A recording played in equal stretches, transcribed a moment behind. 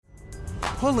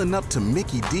Pulling up to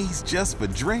Mickey D's just for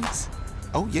drinks?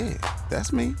 Oh yeah,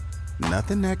 that's me.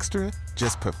 Nothing extra,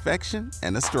 just perfection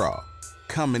and a straw.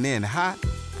 Coming in hot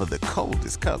for the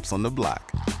coldest cups on the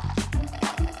block.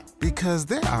 Because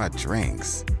there are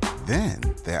drinks. Then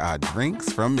there are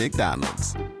drinks from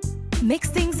McDonald's.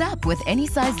 Mix things up with any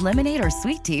size lemonade or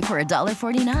sweet tea for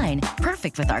 $1.49.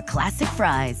 Perfect with our classic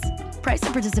fries. Price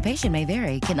and participation may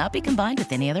vary. Cannot be combined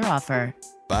with any other offer.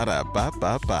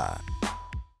 Ba-da-ba-ba-ba.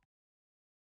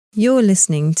 You're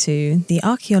listening to the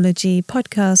Archaeology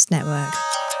Podcast Network.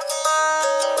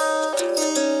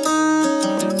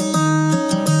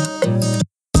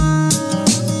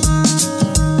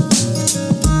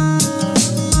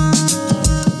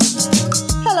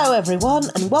 Hello everyone,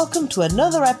 and welcome to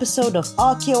another episode of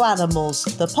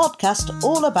Archaeoanimals, the podcast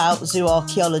all about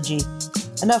zooarchaeology.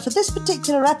 And now for this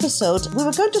particular episode, we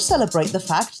were going to celebrate the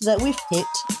fact that we've hit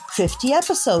 50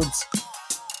 episodes.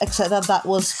 Except that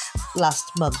was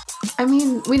last month. I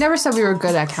mean, we never said we were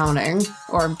good at counting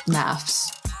or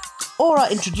maths. Or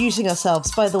at introducing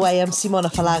ourselves. By the way, I'm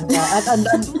Simona Falanga,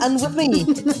 and with me.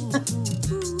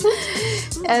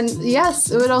 And yes,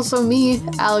 it would also me,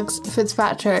 Alex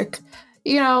Fitzpatrick.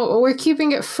 You know, we're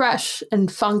keeping it fresh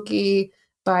and funky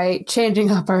by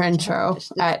changing up our intro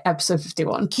at episode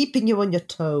 51. Keeping you on your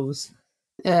toes.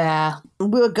 Yeah.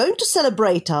 We were going to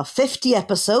celebrate our 50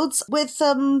 episodes with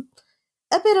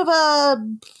a bit of a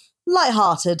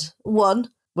light-hearted one,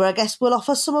 where I guess we'll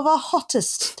offer some of our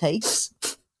hottest takes.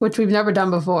 Which we've never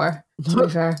done before, to be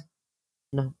fair.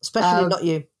 No, especially not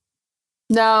you.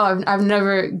 No, I've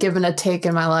never given a take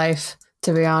in my life,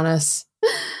 to be honest.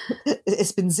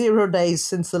 It's been 0 days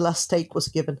since the last take was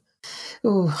given.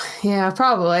 Ooh, yeah,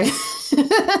 probably.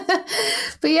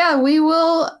 But yeah, we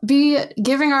will be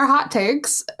giving our hot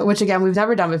takes, which again, we've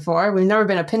never done before. We've never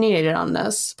been opinionated on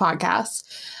this podcast.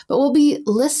 But we'll be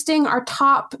listing our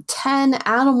top 10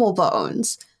 animal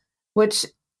bones, which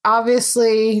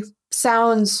obviously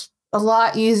sounds a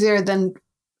lot easier than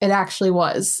it actually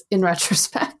was in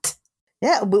retrospect.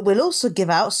 Yeah, we'll also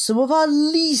give out some of our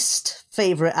least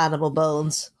favourite animal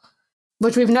bones.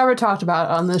 Which we've never talked about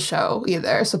on this show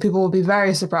either, so people will be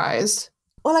very surprised.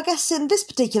 Well, I guess in this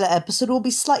particular episode we'll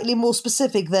be slightly more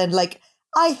specific than, like,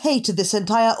 I hated this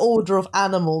entire order of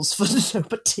animals for no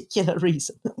particular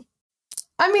reason.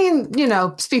 I mean, you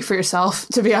know, speak for yourself,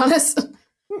 to be honest.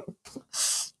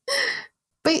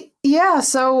 But yeah,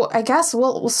 so I guess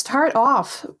we'll start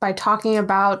off by talking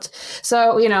about,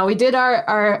 so, you know, we did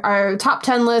our top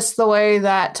 10 lists the way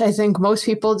that I think most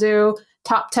people do,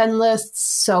 top 10 lists.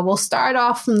 So we'll start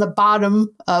off from the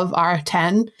bottom of our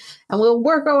 10 and we'll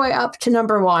work our way up to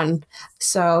number 1.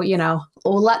 So, you know,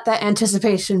 we'll let that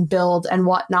anticipation build and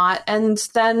whatnot. And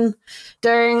then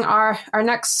during our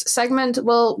next segment,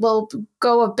 we'll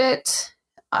go a bit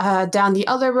down the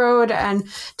other road and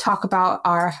talk about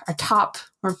our top,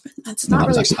 or it's not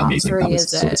really top amazing. 3,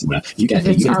 is it?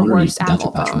 It's our worst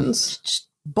animal bones.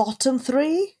 Bottom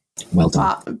 3? Well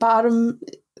done. Bottom,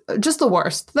 just the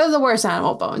worst. They're the worst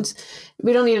animal bones.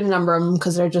 We don't need to number them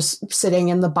because they're just sitting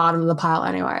in the bottom of the pile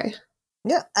anyway.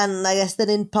 Yeah, and I guess then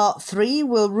in part 3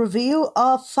 we'll reveal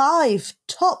our 5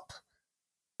 top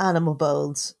animal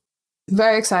bones.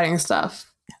 Very exciting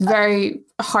stuff. Very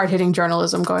hard-hitting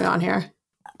journalism going on here.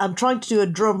 I'm trying to do a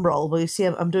drum roll, but you see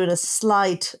I'm doing a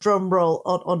slight drum roll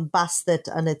on Bastet,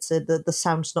 and it's the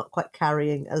sound's not quite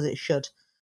carrying as it should.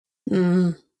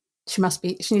 She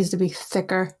needs to be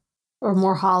thicker or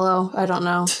more hollow. I don't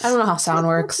know how sound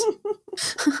works.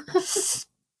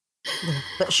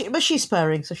 But she's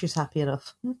purring, so she's happy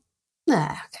enough.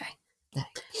 Okay.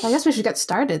 I guess we should get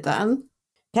started then.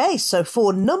 Okay, so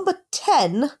for number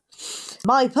 10,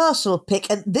 my personal pick,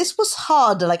 and this was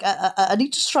harder, like, I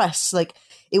need to stress, like,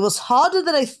 it was harder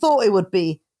than I thought it would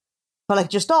be. But, like,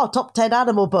 just, top 10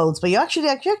 animal bones. But you actually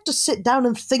have to sit down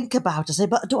and think about it. Say,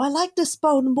 but do I like this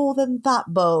bone more than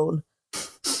that bone?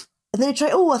 And then you try,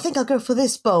 I think I'll go for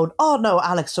this bone. Oh, no,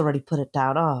 Alex already put it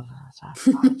down. Oh, that's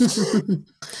fine.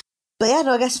 But yeah,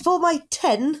 no, I guess for my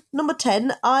number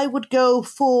 10, I would go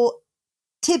for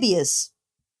tibias.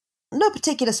 No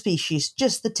particular species,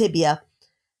 just the tibia.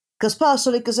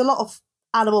 Because a lot of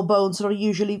animal bones are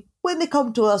usually, when they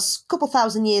come to us a couple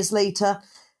thousand years later,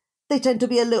 they tend to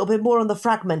be a little bit more on the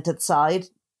fragmented side.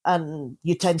 And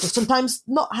you tend to sometimes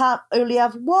only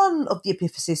have one of the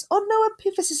epiphyses, or no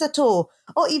epiphysis at all.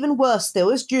 Or even worse still,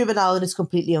 it's juvenile and it's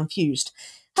completely unfused.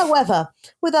 However,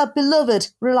 with our beloved,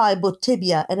 reliable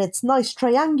tibia and its nice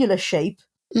triangular shape,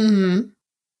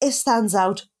 it stands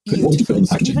out beautifully.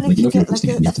 So even if you get like a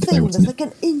thing that's like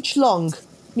an inch long,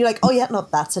 you're like, oh yeah, no,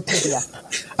 that's a tibia.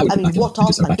 I mean, what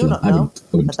of? I do not know,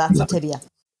 but that's a tibia.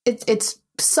 It's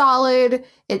solid,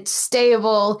 it's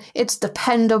stable, it's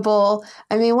dependable.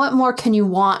 I mean, what more can you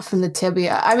want from the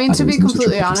tibia? I mean, to be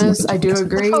completely honest, I do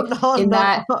agree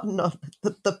that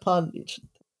the pun.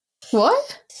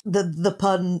 What?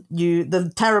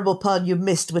 The terrible pun you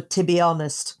missed with to be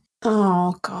honest.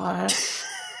 Oh god.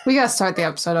 We gotta start the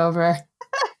episode over.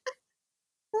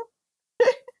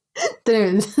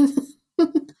 Didn't even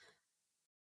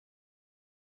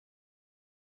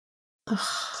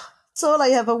That's all I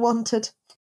ever wanted.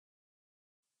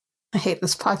 I hate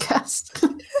this podcast.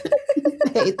 I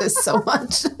hate this so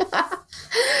much.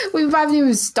 We haven't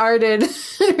even started,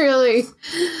 really.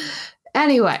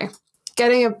 Anyway,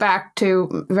 getting it back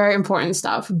to very important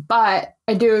stuff. But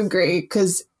I do agree,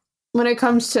 because when it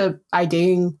comes to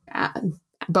IDing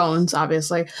bones,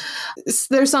 obviously,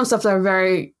 there's some stuff that are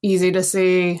very easy to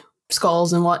see,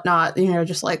 skulls and whatnot,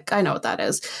 just like, I know what that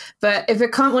is. But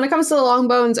when it comes to the long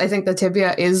bones, I think the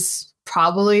tibia is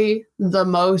probably the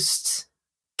most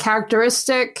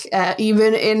characteristic,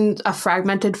 even in a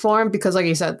fragmented form, because like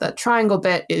you said, that triangle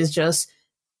bit is just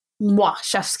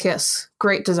chef's kiss.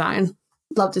 Great design.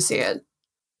 Love to see it.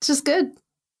 It's just good.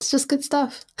 It's just good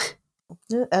stuff.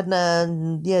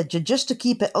 And just to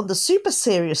keep it on the super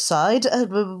serious side,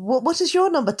 what is your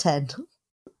number 10?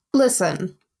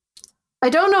 Listen, I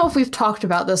don't know if we've talked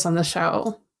about this on the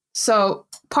show, so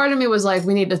part of me was like,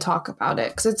 we need to talk about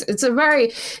it, because it's a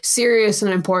very serious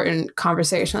and important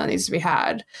conversation that needs to be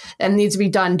had and needs to be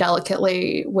done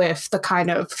delicately with the kind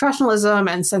of professionalism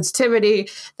and sensitivity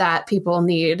that people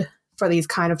need for these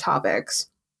kind of topics.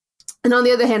 And on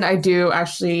the other hand, I do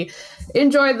actually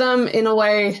enjoy them in a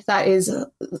way that is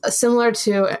similar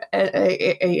to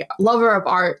a lover of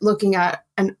art looking at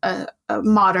a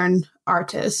modern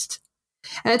artist.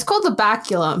 And it's called the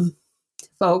baculum,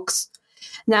 folks.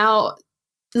 Now,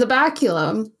 the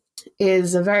baculum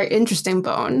is a very interesting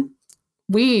bone.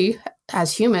 We,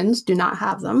 as humans, do not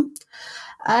have them.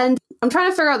 And I'm trying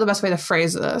to figure out the best way to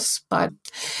phrase this, but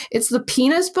it's the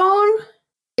penis bone.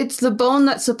 It's the bone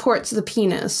that supports the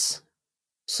penis.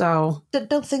 So I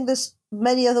don't think there's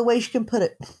many other ways you can put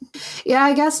it. Yeah,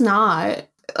 I guess not.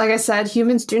 Like I said,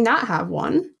 humans do not have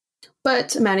one,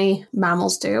 but many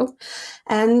mammals do.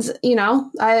 And,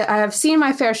 I have seen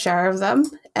my fair share of them,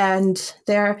 and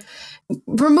they're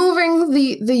removing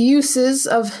the uses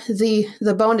of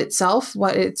the bone itself,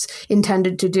 what it's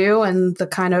intended to do, and the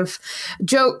kind of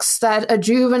jokes that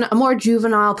a more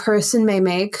juvenile person may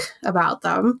make about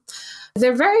them.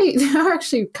 They're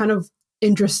actually kind of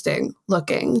interesting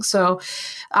looking. So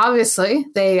obviously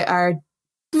they are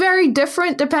very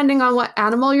different depending on what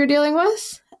animal you're dealing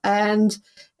with. And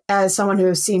as someone who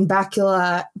has seen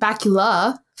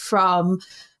bacula from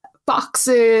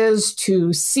foxes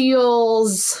to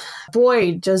seals,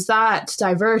 boy, does that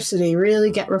diversity really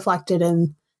get reflected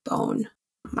in bone.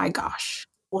 My gosh.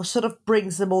 What sort of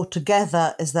brings them all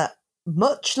together is that,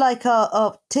 much like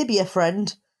our tibia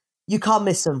friend, you can't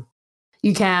miss them.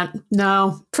 You can't.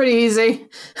 No. Pretty easy.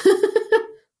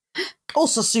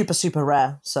 Also super, super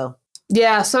rare, so.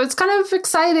 Yeah, so it's kind of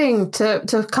exciting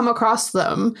to come across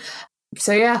them.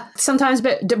 So yeah, sometimes a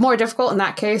bit more difficult in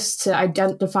that case to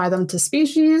identify them to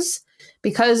species,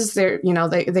 because they're,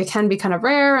 they can be kind of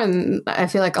rare, and I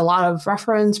feel like a lot of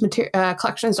reference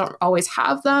collections don't always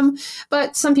have them.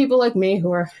 But some people like me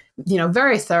who are,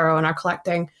 very thorough in our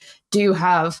collecting do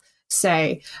have,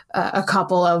 say, a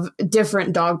couple of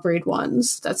different dog breed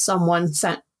ones that someone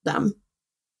sent them.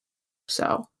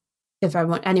 So if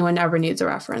anyone ever needs a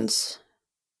reference,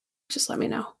 just let me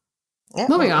know. Yeah,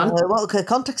 Moving on.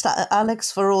 Contact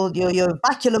Alex for all your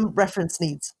baculum reference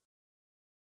needs.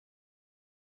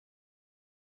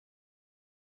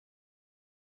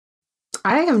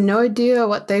 I have no idea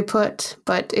what they put,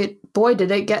 but boy,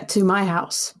 did it get to my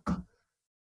house.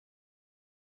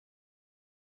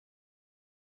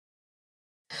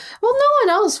 Well, no one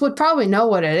else would probably know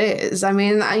what it is. I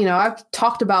mean, I've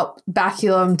talked about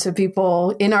baculum to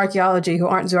people in archaeology who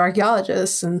aren't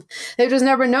zooarchaeologists, and they've just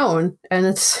never known. And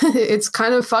it's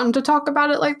kind of fun to talk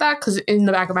about it like that, because in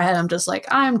the back of my head, I'm just like,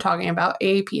 I'm talking about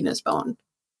a penis bone.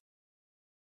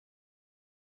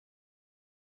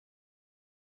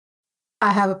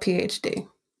 I have a PhD.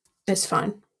 It's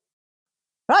fine.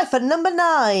 Right, for number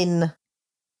 9.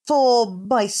 For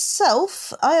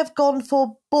myself, I have gone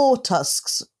for boar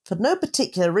tusks for no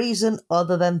particular reason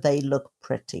other than they look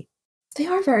pretty. They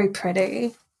are very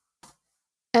pretty.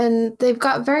 And they've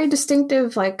got very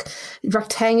distinctive,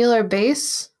 rectangular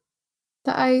base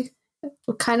that I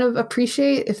kind of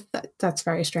appreciate. If that's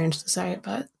very strange to say,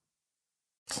 but...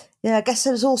 Yeah, I guess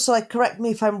there's also, correct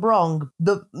me if I'm wrong,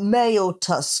 the male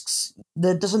tusks,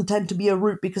 there doesn't tend to be a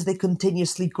root because they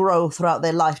continuously grow throughout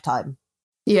their lifetime.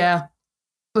 Yeah.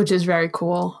 which is very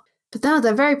cool. But no,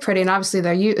 they're very pretty, and obviously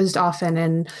they're used often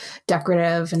in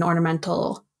decorative and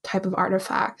ornamental type of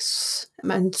artifacts,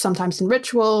 and sometimes in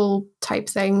ritual type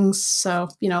things. So,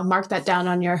 mark that down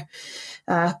on your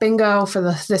bingo for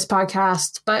this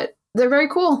podcast. But they're very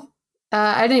cool.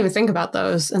 I didn't even think about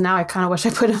those, and now I kind of wish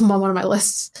I put them on one of my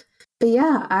lists. But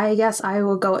yeah, I guess I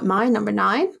will go at my number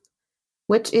 9,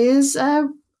 which is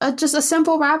just a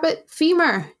simple rabbit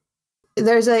femur.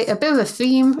 There's a bit of a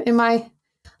theme in my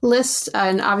list,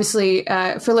 and obviously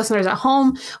for listeners at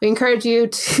home, we encourage you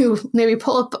to maybe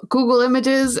pull up Google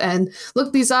Images and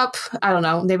look these up. I don't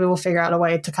know, maybe we'll figure out a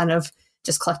way to kind of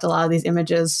just collect a lot of these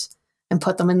images and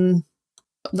put them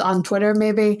on Twitter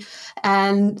maybe.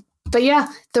 But yeah,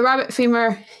 the rabbit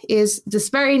femur is this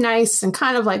very nice and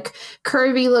kind of like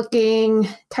curvy looking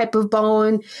type of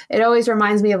bone. It always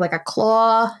reminds me of like a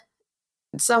claw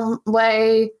in some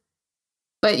way.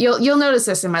 But you'll notice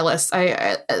this in my list.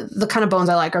 The kind of bones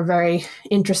I like are very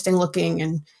interesting looking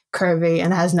and curvy,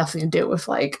 and it has nothing to do with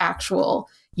like actual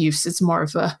use. It's more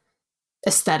of a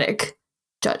aesthetic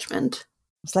judgment.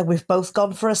 It's like we've both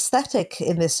gone for aesthetic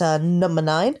in this number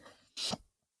 9.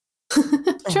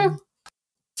 True.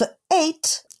 For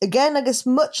 8, again, I guess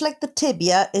much like the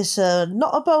tibia, is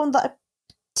not a bone that I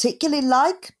particularly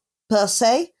like per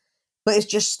se, but it's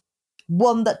just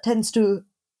one that tends to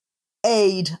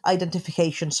aid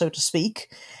identification, so to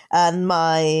speak. And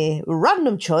my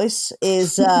random choice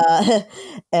is an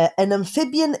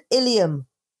amphibian ilium.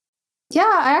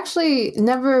 Yeah, I actually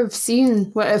never seen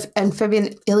what an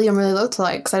amphibian ilium really looked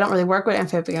like, because I don't really work with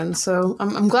amphibians, so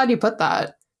I'm glad you put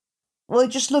that. Well, it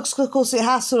just looks, of course, it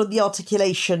has sort of the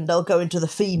articulation. They'll go into the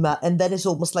femur, and then it's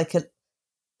almost like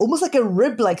a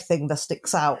rib-like thing that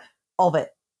sticks out of it.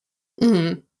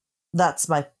 Mm-hmm. That's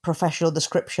my professional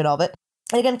description of it.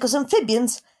 And again, because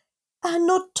amphibians are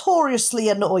notoriously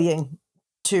annoying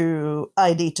to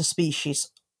ID to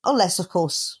species, unless, of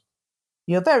course,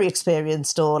 you're very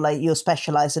experienced or like you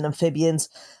specialize in amphibians.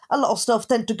 A lot of stuff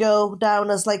tend to go down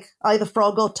as like either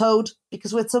frog or toad,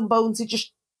 because with some bones you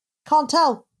just can't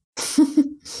tell.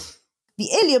 The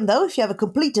ilium, though, if you have it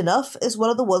complete enough, is one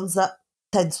of the ones that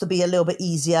tends to be a little bit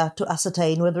easier to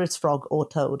ascertain whether it's frog or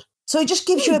toad. So it just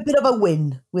gives you a bit of a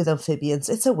win with amphibians.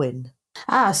 It's a win.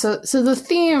 So the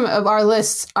theme of our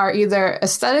lists are either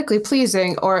aesthetically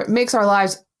pleasing or it makes our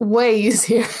lives way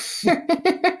easier. That's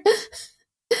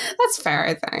fair,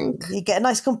 I think. You get a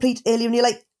nice complete ilium and you're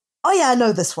like, oh yeah, I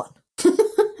know this one.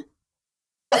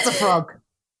 That's a frog.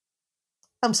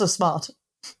 I'm so smart.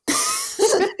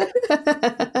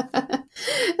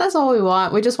 That's all we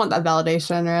want. We just want that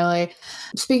validation, really.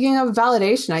 Speaking of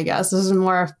validation, I guess, this is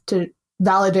more to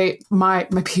validate my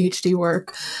PhD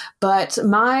work. But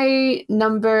my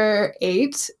number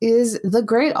 8 is the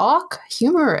great auk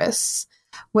humerus,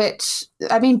 which,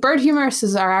 I mean, bird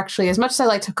humeruses are actually, as much as I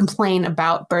like to complain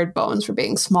about bird bones for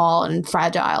being small and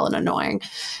fragile and annoying,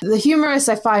 the humerus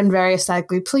I find very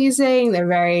aesthetically pleasing. They're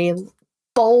very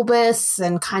bulbous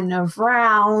and kind of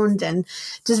round and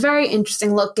just very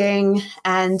interesting looking.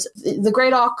 And the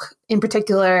great auk in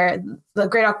particular, the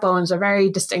great auk bones are very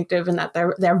distinctive in that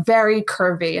they're very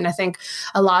curvy. And I think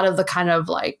a lot of the kind of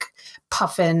like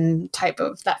puffin type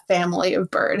of that family of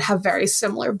bird have very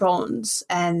similar bones,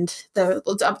 and they're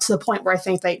up to the point where I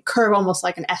think they curve almost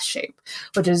like an S shape,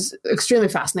 which is extremely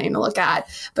fascinating to look at.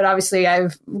 But obviously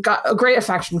I've got a great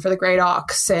affection for the great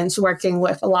auk since working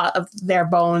with a lot of their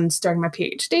bones during my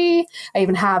PhD. I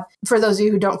even have, for those of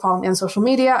you who don't follow me on social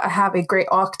media, I have a great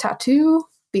auk tattoo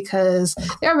because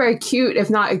they're very cute, if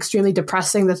not extremely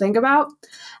depressing to think about.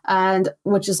 And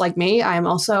which is like me, I am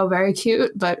also very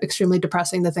cute, but extremely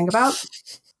depressing to think about.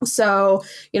 So,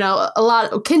 a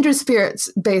lot of kindred spirits,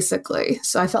 basically.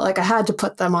 So I felt like I had to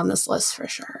put them on this list for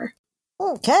sure.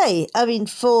 Okay. I mean,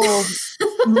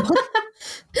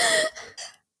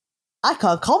 I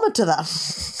can't comment to that.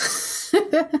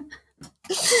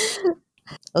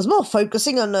 I was more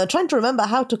focusing on trying to remember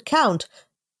how to count.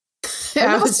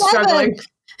 Yeah, I was struggling.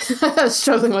 I was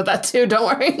struggling with that too, don't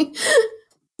worry.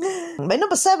 My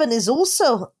number 7 is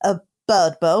also a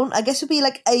bird bone. I guess it would be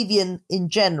like avian in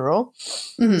general.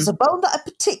 Mm-hmm. It's a bone that I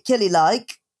particularly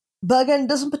like, but again,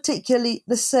 doesn't particularly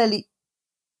necessarily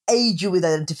aid you with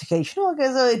identification. Okay,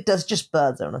 so it does just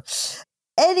birds, I don't know.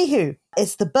 Anywho,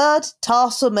 it's the bird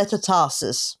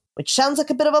Tarsometartarsus, which sounds like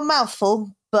a bit of a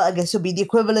mouthful, but I guess it would be the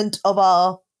equivalent of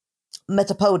our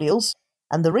metapodials.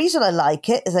 And the reason I like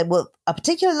it is I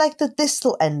particularly like the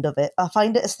distal end of it. I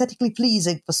find it aesthetically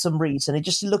pleasing for some reason. It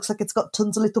just looks like it's got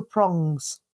tons of little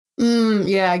prongs.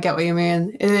 Yeah, I get what you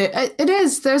mean. It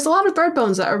is. There's a lot of bird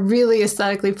bones that are really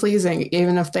aesthetically pleasing,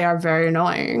 even if they are very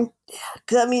annoying. Yeah,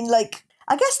 because I mean, like,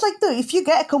 I guess, like, though, if you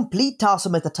get a complete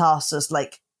Tarsometatarsas,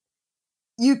 like,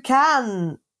 you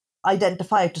can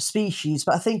identify it to species,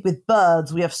 but I think with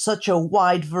birds, we have such a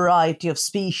wide variety of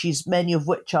species, many of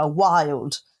which are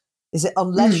wild. Is it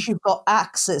unless you've got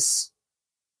access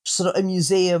to sort of a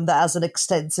museum that has an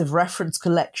extensive reference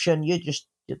collection,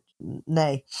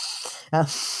 nay. But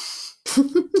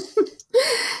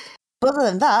other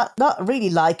than that, not really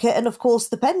like it. And of course,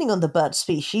 depending on the bird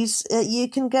species, you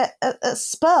can get a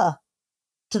spur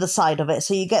to the side of it.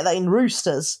 So you get that in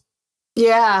roosters.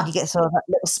 Yeah. You get sort of that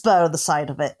little spur on the side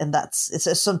of it. And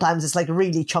sometimes it's like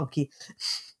really chunky.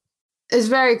 It's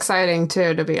very exciting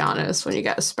too, to be honest, when you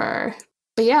get a spur.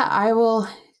 But yeah, I will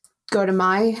go to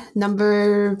my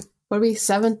number,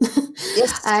 7?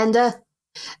 Yes. And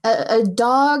a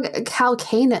dog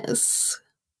Calcanus,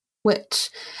 which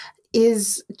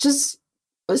is just,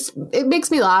 it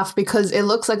makes me laugh because it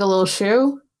looks like a little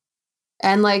shoe.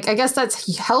 And like, I guess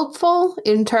that's helpful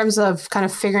in terms of kind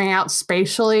of figuring out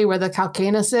spatially where the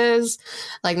calcanus is.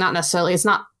 Like, not necessarily, it's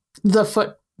not the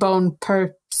foot bone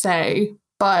per se,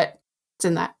 but it's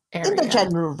in that area. In the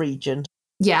general region.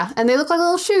 Yeah, and they look like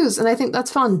little shoes, and I think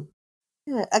that's fun.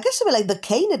 Yeah, I guess I mean like the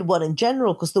canid one in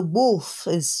general, because the wolf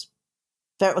is,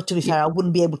 to be fair, I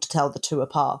wouldn't be able to tell the two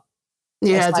apart.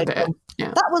 Yeah, it's a bit.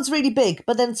 Yeah. That one's really big,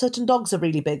 but then certain dogs are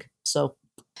really big, so.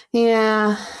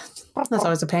 Yeah, that's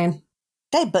always a pain.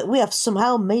 Okay, but we have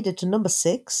somehow made it to number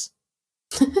 6.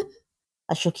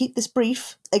 I shall keep this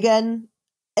brief. Again,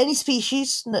 any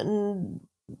species, no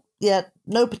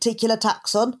particular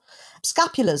taxon.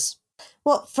 Scapulas.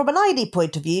 Well, from an ID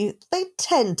point of view, they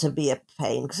tend to be a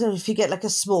pain, because if you get like a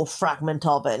small fragment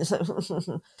of it,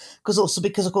 because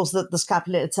of course the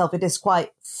scapula itself, it is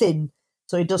quite thin,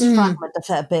 so it does fragment a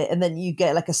fair bit, and then you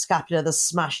get like a scapula that's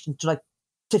smashed into like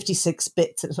 56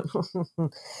 bits,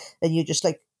 and you just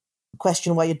like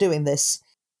question why you're doing this.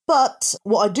 But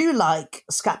what I do like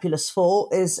scapulas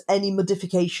for is any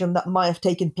modification that might have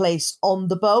taken place on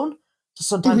the bone. So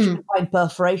sometimes you can find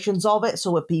perforations of it,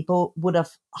 so where people would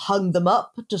have hung them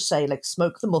up to say like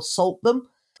smoke them or salt them,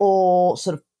 or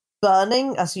sort of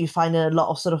burning, as you find in a lot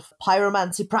of sort of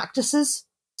pyromancy practices.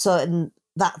 So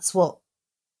that's what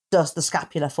does the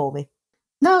scapula for me.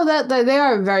 No, that they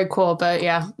are very cool, but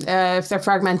yeah, if they're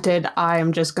fragmented, I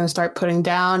am just going to start putting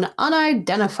down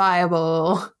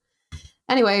unidentifiable.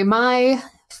 Anyway, my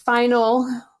final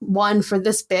one for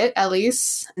this bit, at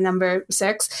least, number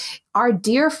 6, are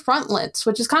deer frontlets,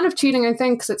 which is kind of cheating, I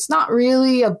think, because it's not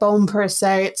really a bone per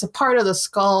se. It's a part of the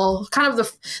skull, kind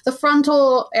of the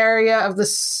frontal area of the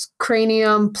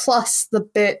cranium plus the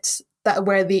bit that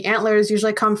where the antlers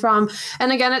usually come from.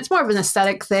 And again, it's more of an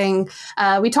aesthetic thing.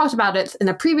 We talked about it in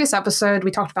a previous episode.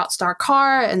 We talked about Star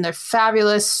Car and the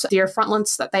fabulous deer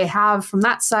frontlets that they have from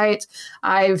that site.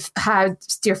 I've had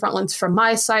deer frontlets from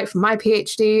my site, from my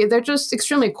PhD. They're just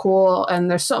extremely cool,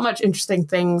 and there's so much interesting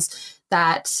things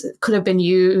that could have been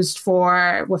used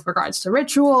with regards to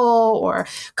ritual or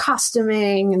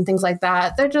costuming and things like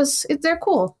that. They're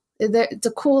cool. It's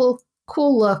a cool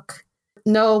look.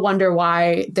 No wonder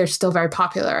why they're still very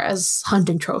popular as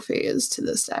hunting trophies to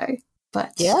this day.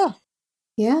 But yeah,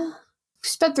 we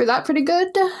sped through that pretty good,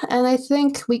 and I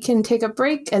think we can take a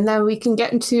break, and then we can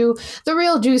get into the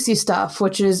real juicy stuff,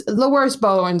 which is the worst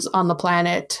bones on the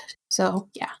planet. So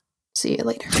yeah, see you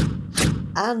later.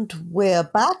 And we're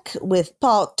back with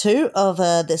part 2 of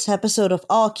this episode of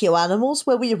Archaeo Animals,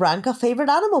 where we rank our favorite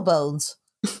animal bones.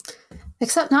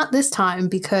 Except not this time,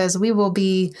 because we will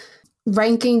be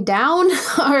ranking down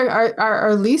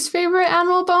our least favorite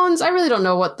animal bones. I really don't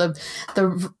know what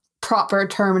the proper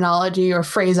terminology or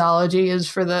phraseology is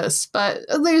for this, but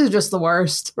these are just the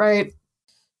worst, right?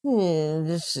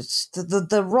 It's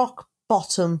the rock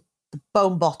bottom, the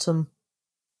bone bottom,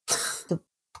 the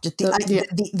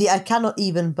I cannot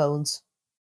even bones.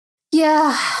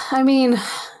 Yeah, I mean,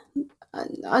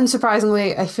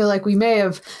 unsurprisingly, I feel like we may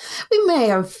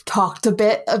have talked a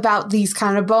bit about these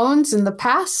kind of bones in the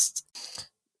past.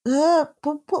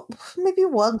 Maybe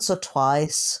once or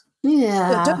twice.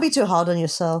 Yeah. Don't be too hard on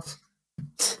yourself.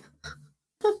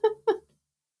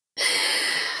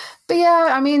 But yeah,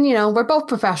 I mean, we're both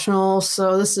professionals,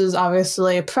 so this is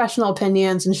obviously professional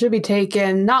opinions and should be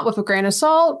taken not with a grain of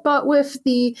salt, but with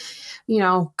the,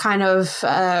 kind of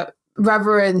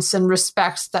reverence and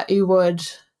respect that you would,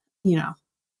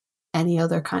 any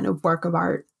other kind of work of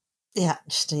art. Yeah,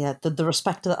 the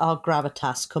respect that our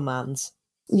gravitas commands.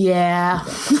 Yeah.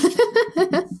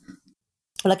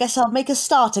 Well, I guess I'll make a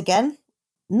start again.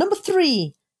 Number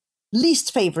 3,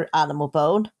 least favourite animal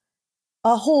bone,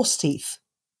 are horse teeth.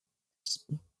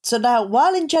 So now,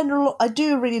 while in general I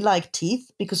do really like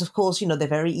teeth, because of course, they're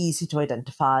very easy to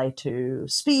identify to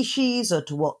species or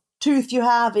to what tooth you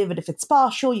have, even if it's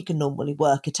partial, you can normally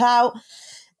work it out.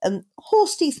 And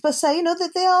horse teeth per se,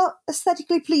 that they are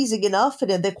aesthetically pleasing enough,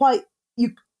 and they're quite,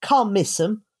 you can't miss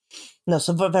them.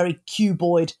 So they're very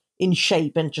cuboid in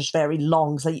shape and just very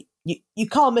long, so you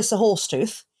can't miss a horse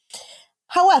tooth.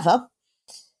 However,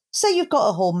 say you've got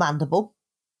a whole mandible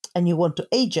and you want to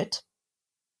age it.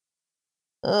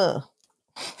 The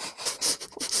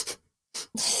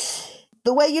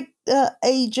way you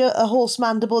age a horse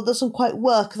mandible doesn't quite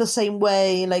work the same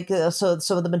way, like so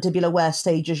some of the mandibular wear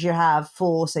stages you have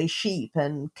for, say, sheep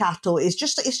and cattle. It's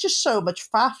just so much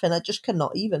faff, and I just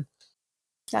cannot even.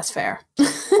 That's fair.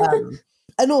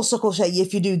 And also, of course,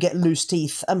 if you do get loose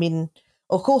teeth, I mean,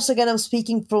 of course, again, I'm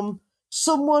speaking from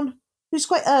someone who's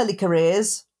quite early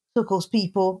careers. So, of course,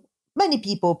 many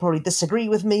people probably disagree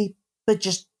with me, but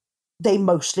just they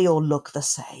mostly all look the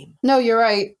same. No, you're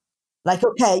right. Like,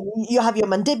 okay, you have your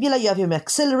mandibular, you have your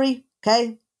maxillary,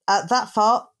 okay? That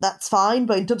far, that's fine.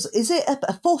 But in terms of, is it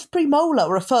a fourth premolar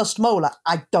or a first molar?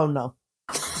 I don't know.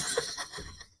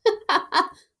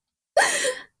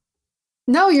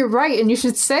 No, you're right, and you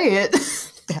should say it.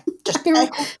 Just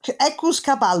equus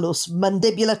caballus,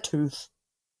 mandibular tooth.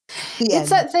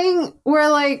 It's that thing where,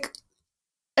 like,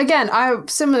 again, I'm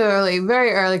similarly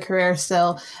very early career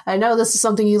still. I know this is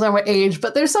something you learn with age,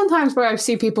 but there's sometimes where I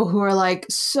see people who are like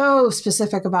so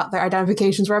specific about their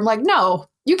identifications where I'm like, no,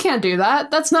 you can't do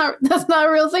that. That's not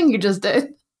a real thing you just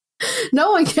did.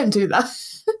 No one can do that.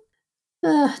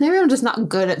 Maybe I'm just not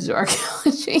good at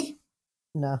zooarchaeology.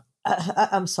 No.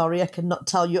 I'm sorry, I cannot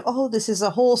tell you. Oh, this is a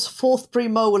horse fourth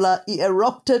premolar. He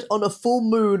erupted on a full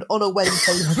moon on a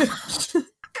Wednesday.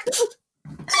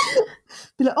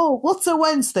 Be like, oh, what's a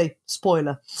Wednesday?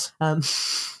 Spoiler. I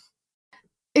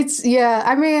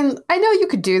mean, I know you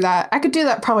could do that. I could do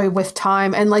that probably with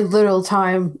time and like little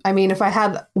time. I mean, if I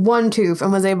had one tooth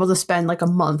and was able to spend like a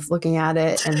month looking at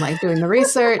it and like doing the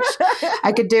research,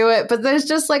 I could do it. But there's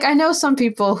just like, I know some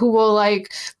people who will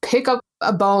like pick up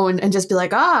a bone and just be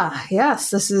like, yes,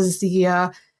 this is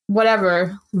the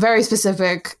whatever, very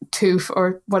specific tooth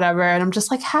or whatever. And I'm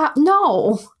just like,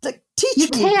 no, like, teach you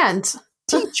me. Can't.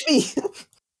 Teach me.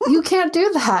 You can't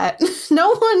do that.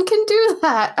 No one can do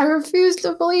that. I refuse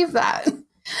to believe that.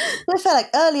 I felt like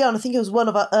early on, I think it was one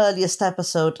of our earliest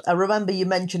episodes, I remember you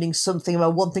mentioning something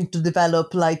about wanting to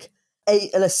develop like a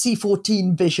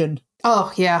C14 vision.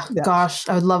 Oh, yeah. Gosh,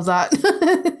 I would love that.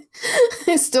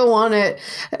 I still want it.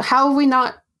 How have we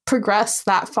not progressed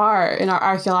that far in our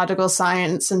archaeological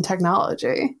science and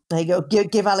technology? There you go.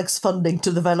 Give Alex funding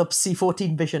to develop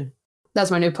C14 vision.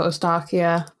 That's my new postdoc,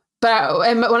 yeah. But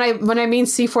when I mean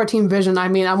C14 vision, I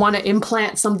mean I want to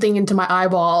implant something into my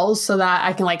eyeballs so that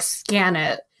I can like scan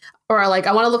it, or like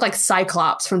I want to look like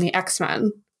Cyclops from the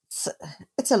X-Men.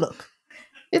 It's a look.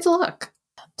 It's a look.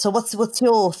 So what's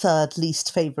your third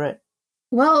least favorite?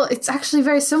 Well, it's actually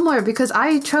very similar because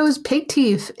I chose pig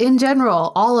teeth in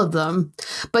general, all of them,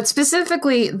 but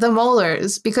specifically the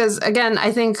molars, because again,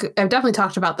 I think I've definitely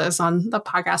talked about this on the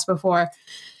podcast before.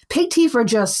 Pig teeth are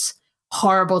just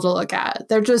horrible to look at.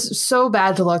 They're just so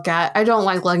bad to look at. I don't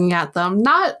like looking at them.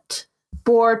 Not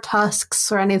boar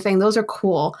tusks or anything. Those are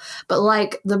cool. But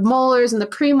like the molars and the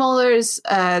premolars,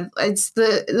 it's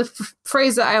the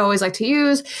phrase that I always like to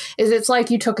use is it's like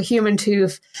you took a human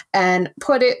tooth and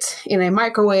put it in a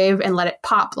microwave and let it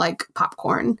pop like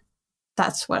popcorn.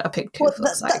 That's what a pig tooth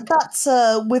looks like. That's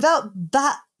without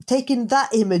that, taking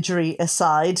that imagery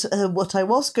aside, what I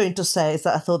was going to say is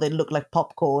that I thought they looked like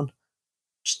popcorn.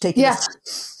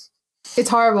 It's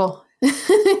horrible.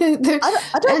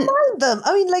 I don't mind them.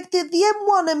 I mean, like the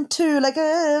M1, M2, like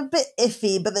a bit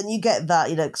iffy, but then you get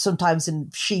that, sometimes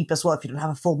in sheep as well, if you don't have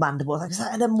a full mandible. Like, is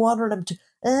that an M1 or an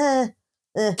M2?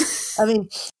 I mean,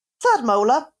 third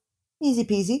molar, easy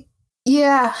peasy.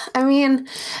 Yeah, I mean,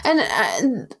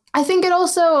 and I think it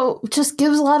also just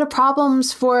gives a lot of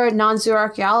problems for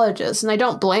non-zooarchaeologists, and I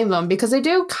don't blame them because they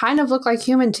do kind of look like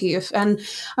human teeth. And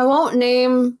I won't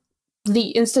name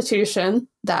the institution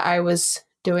that I was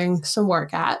doing some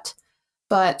work at,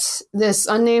 but this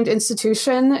unnamed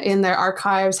institution in their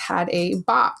archives had a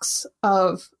box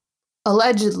of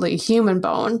allegedly human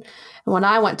bone. And when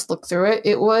I went to look through it,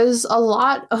 it was a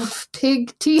lot of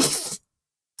pig teeth.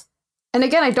 And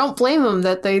again, I don't blame them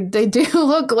that they do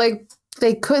look like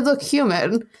they could look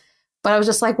human, but I was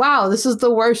just like, wow, this is the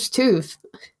worst tooth.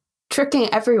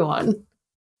 Tricking everyone.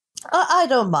 I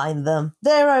don't mind them.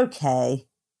 They're okay.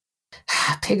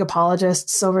 Pig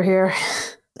apologists over here.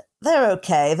 They're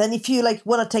okay. Then if you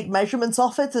want to take measurements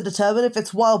off it to determine if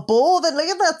it's wild boar, then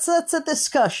that's a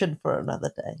discussion for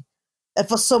another day. and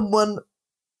for someone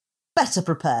better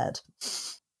prepared.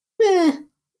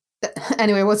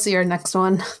 Anyway, what's your next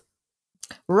one?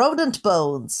 Rodent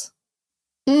bones.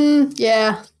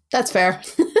 Yeah, that's fair.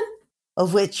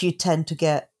 Of which you tend to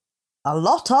get a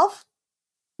lot of.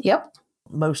 Yep.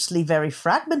 Mostly very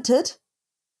fragmented.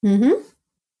 Mm-hmm.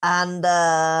 And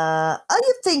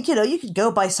you think, you could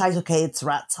go by size, okay, it's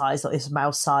rat sized or it's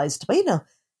mouse sized, but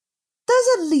there's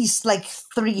at least like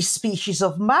 3 species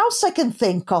of mouse I can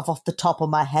think of off the top of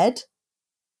my head,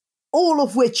 all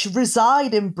of which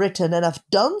reside in Britain and have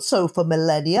done so for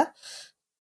millennia.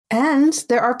 And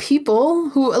there are people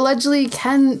who allegedly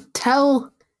can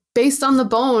tell, based on the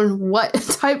bone, what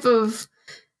type of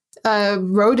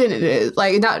rodent it is.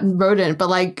 Like, not rodent, but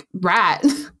like rat.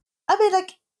 I mean,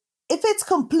 like, if it's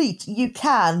complete, you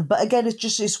can, but again,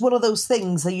 it's one of those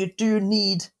things that you do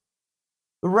need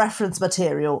reference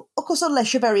material. Of course,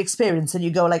 unless you're very experienced and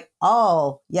you go like,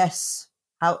 oh, yes,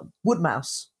 wood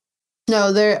mouse.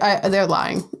 No, they're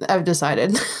lying. I've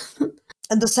decided.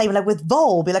 And the same like with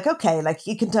vole, be like, okay, like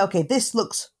you can tell, okay, this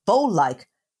looks vole-like,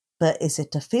 but is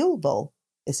it a field vole?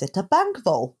 Is it a bank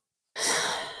vole?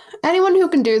 Anyone who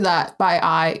can do that by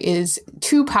eye is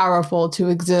too powerful to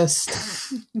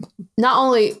exist, not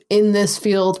only in this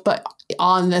field, but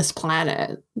on this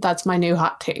planet. That's my new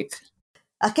hot take.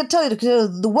 I can tell you,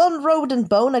 the one rodent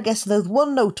bone, I guess the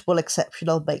one notable exception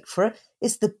I'll make for it,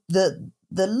 is the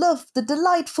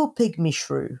delightful pygmy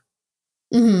shrew.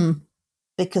 Mm-hmm.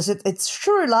 Because it's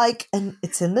shrew-like, and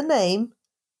it's in the name,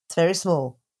 it's very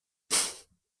small.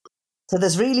 So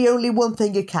there's really only one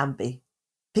thing it can be.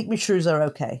 Pygmy shrews are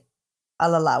okay.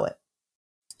 I'll allow it.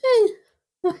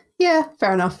 Yeah,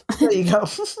 fair enough. There you go.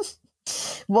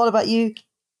 What about you?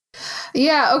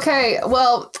 Yeah, okay.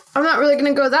 Well, I'm not really going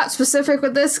to go that specific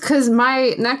with this because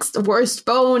my next worst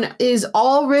bone is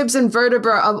all ribs and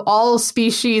vertebra of all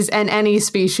species and any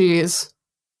species.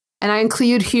 And I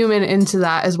include human into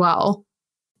that as well.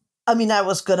 I mean, I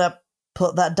was going to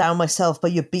put that down myself,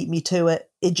 but you beat me to it.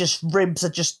 Ribs are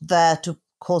just there to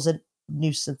cause a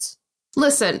nuisance.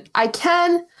 Listen, I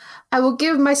will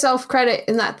give myself credit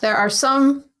in that there are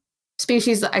some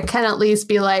species that I can at least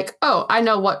be like, oh, I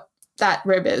know what that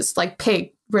rib is. Like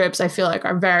pig ribs, I feel like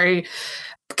are very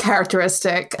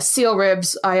characteristic. Seal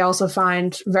ribs, I also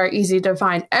find very easy to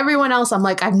find. Everyone else, I'm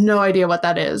like, I have no idea what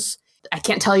that is. I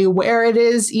can't tell you where it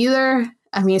is either.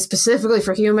 I mean, specifically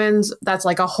for humans, that's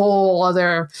like a whole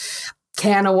other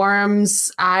can of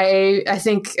worms. I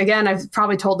think, again, I've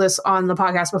probably told this on the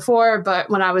podcast before, but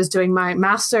when I was doing my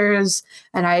master's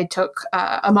and I took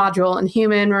a module in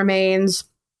human remains,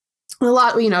 a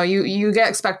lot, you get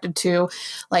expected to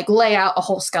like lay out a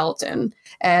whole skeleton.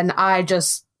 And I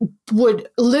just would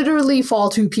literally fall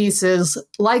to pieces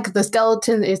like the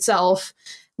skeleton itself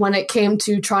when it came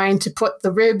to trying to put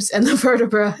the ribs and the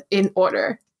vertebra in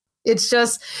order. It's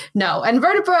just, no. And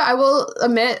vertebra, I will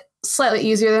admit, slightly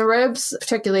easier than ribs,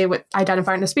 particularly with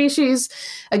identifying the species.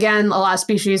 Again, a lot of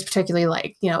species, particularly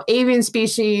like, avian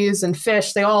species and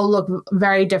fish, they all look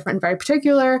very different, very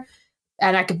particular.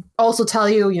 And I could also tell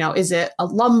you, is it a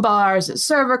lumbar? Is it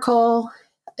cervical?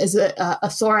 Is it a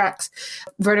thorax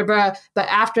vertebra? But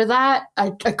after that, I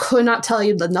could not tell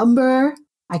you the number.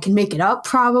 I can make it up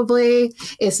probably.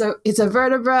 It's a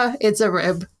vertebra, it's a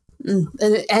rib. And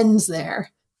it ends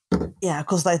there. Yeah,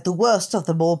 because like the worst of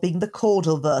them all being the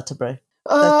caudal vertebrae.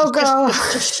 Oh, God.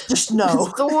 Just no.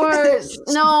 It's the worst.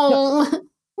 No.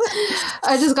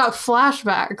 I just got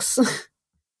flashbacks.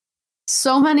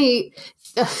 So many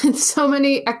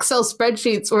Excel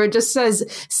spreadsheets where it just says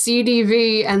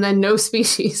CDV and then no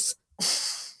species.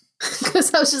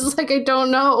 Because I was just like, I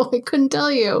don't know. I couldn't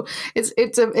tell you. It's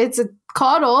a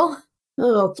caudal.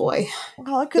 Oh boy.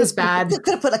 Oh, it's bad.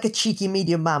 Could have put like a cheeky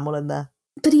medium mammal in there.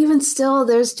 But even still,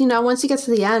 there's, once you get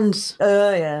to the end,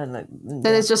 then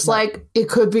it's just like, it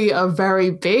could be a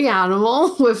very big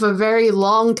animal with a very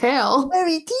long tail.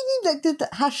 Very teeny, like the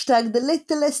hashtag the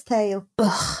littlest tail.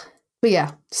 Ugh. But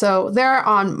yeah, so they're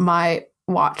on my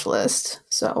watch list.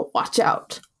 So watch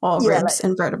out, all ribs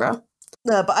and vertebra.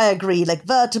 No, but I agree. Like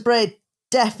vertebrae,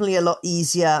 definitely a lot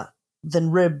easier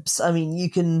than ribs. I mean, you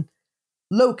can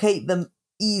locate them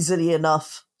easily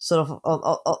enough, sort of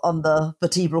on the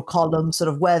vertebral column, sort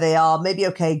of where they are. Maybe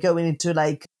going into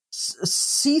like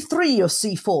C3 or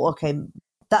C4. Okay,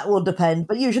 that will depend.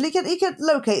 But usually you can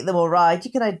locate them all right.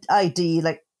 You can ID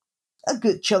like a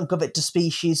good chunk of it to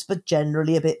species, but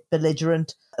generally a bit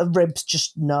belligerent. Ribs,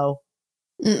 just no.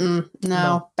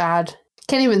 No, bad.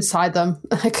 Can't even side them.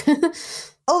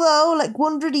 Although, like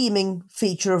one redeeming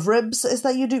feature of ribs is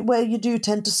that you do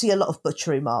tend to see a lot of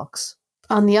butchery marks.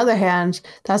 on the other hand,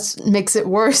 that makes it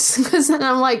worse because then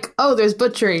I'm like, oh, there's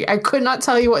butchery. I could not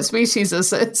tell you what species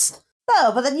this is.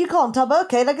 No, but then you can't tell,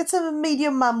 okay, like it's a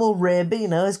medium mammal rib, you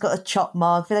know, it's got a chop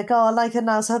mark. You're like, oh, I like it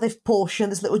now, so how they've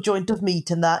portioned this little joint of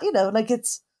meat and that, you know, like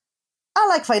I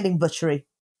like finding butchery.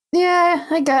 Yeah,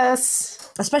 I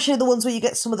guess. Especially the ones where you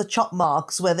get some of the chop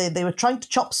marks where they were trying to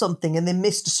chop something and they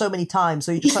missed so many times,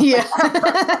 so you just have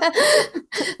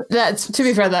to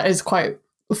be fair, that is quite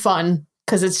fun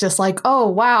because it's just like, oh,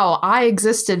 wow, I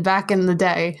existed back in the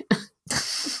day.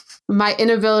 My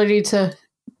inability to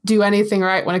do anything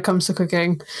right when it comes to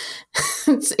cooking.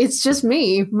 It's just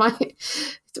me. My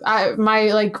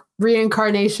like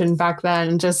reincarnation back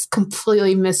then, just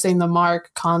completely missing the mark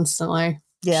constantly.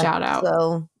 Yeah. Shout out.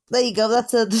 So there you go.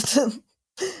 That's a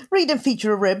read and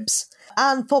feature of ribs.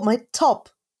 And for my top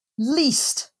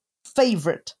least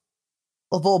favourite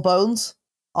of all bones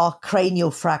are cranial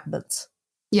fragments.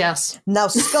 Yes. Now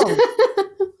skulls.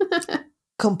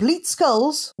 Complete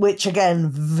skulls, which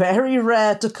again, very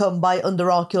rare to come by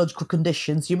under archaeological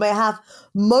conditions. You may have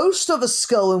most of a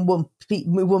skull in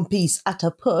one piece at a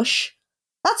push.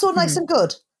 That's all nice and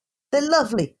good. They're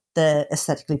lovely. They're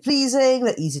aesthetically pleasing.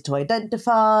 They're easy to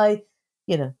identify.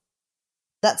 You know,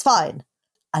 that's fine.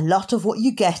 A lot of what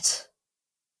you get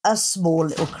are small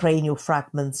little cranial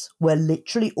fragments where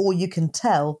literally all you can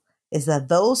tell is that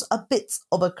those are bits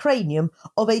of a cranium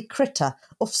of a critter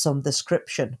of some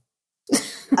description.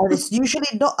 And it's usually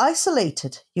not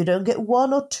isolated. You don't get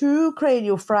 1 or 2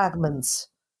 cranial fragments.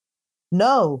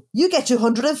 No, you get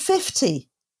 250.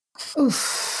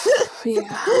 Oof.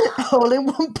 Yeah. All in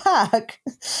one pack.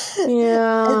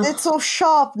 Yeah. And it's all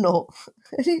sharp, no.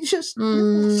 And it just...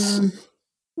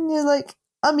 You're like...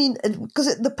 I mean,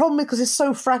 because the problem is because it's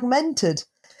so fragmented.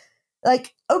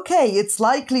 Like, okay, it's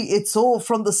likely it's all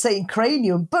from the same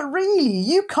cranium, but really,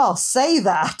 you can't say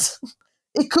that.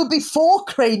 It could be 4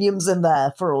 craniums in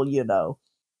there, for all you know.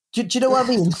 Do you know what I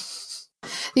mean?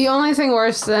 The only thing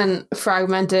worse than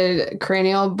fragmented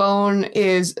cranial bone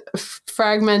is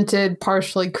fragmented,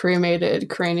 partially cremated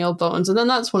cranial bones. And then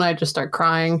that's when I just start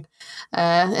crying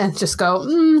and just go,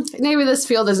 maybe this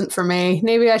field isn't for me.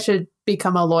 Maybe I should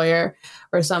become a lawyer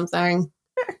or something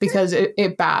because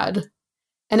it bad.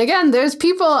 And again,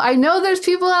 I know there's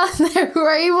people out there who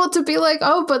are able to be like,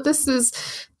 oh, but this is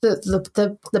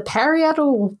the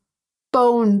parietal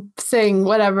bone thing,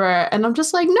 whatever. And I'm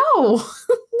just like, no,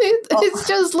 it's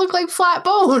just look like flat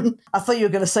bone. I thought you were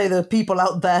going to say there are people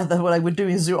out there that were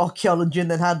doing zooarchaeology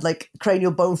and then had like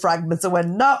cranial bone fragments and went,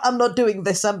 no, I'm not doing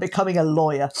this. I'm becoming a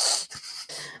lawyer.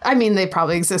 I mean, they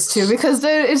probably exist too, because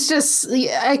it's just,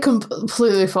 I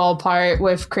completely fall apart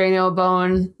with cranial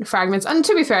bone fragments. And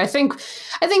to be fair, I think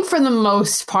for the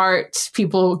most part,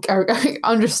 people are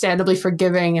understandably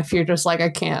forgiving if you're just like, I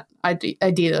can't ID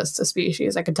this to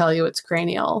species. I can tell you it's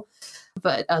cranial.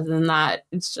 But other than that,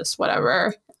 it's just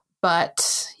whatever.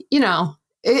 But, you know,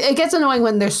 it gets annoying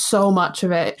when there's so much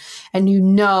of it and you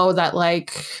know that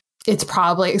like... It's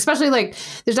probably, especially like,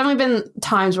 there's definitely been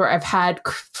times where I've had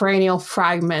cranial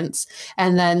fragments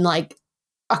and then like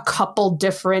a couple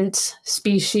different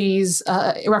species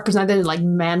represented like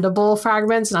mandible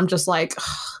fragments. And I'm just like,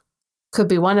 could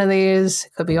be one of these,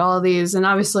 could be all of these. And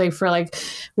obviously for like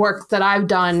work that I've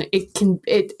done,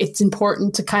 it's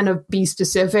important to kind of be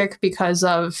specific because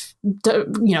of,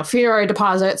 funerary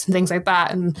deposits and things like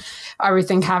that. And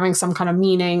everything having some kind of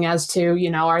meaning as to,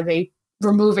 are they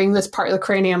removing this part of the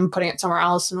cranium, putting it somewhere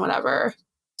else and whatever.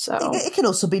 So it can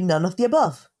also be none of the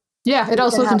above. Yeah, it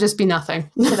also can just be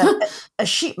nothing. You can have a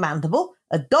sheep mandible,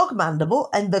 a dog mandible,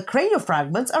 and the cranial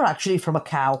fragments are actually from a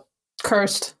cow.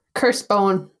 Cursed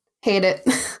bone. Hate it.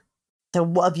 So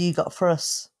what have you got for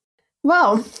us?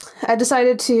 Well, I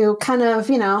decided to kind of,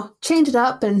 change it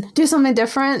up and do something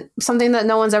different, something that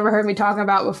no one's ever heard me talk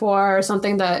about before, or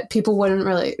something that people wouldn't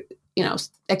really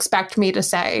expect me to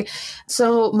say.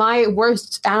 So my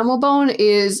worst animal bone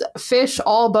is fish,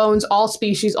 all bones, all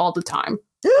species, all the time.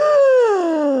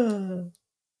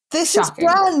 This Shocking.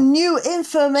 is brand new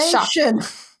information. Shocking.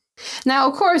 Now,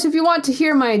 of course, if you want to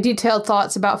hear my detailed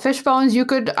thoughts about fish bones, you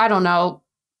could,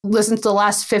 listen to the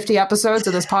last 50 episodes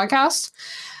of this podcast.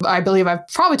 I believe I've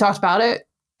probably talked about it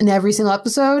in every single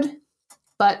episode.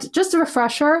 But just a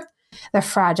refresher, they're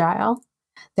fragile.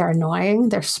 They're annoying.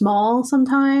 They're small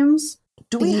sometimes.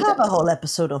 Do we have a whole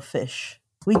episode of fish?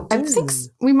 We do. I think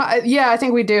we might. Yeah, I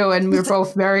think we do. And we're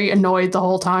both very annoyed the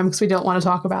whole time because we don't want to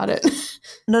talk about it.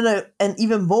 No. And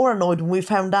even more annoyed when we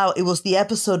found out it was the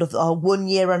episode of our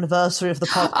 1-year anniversary of the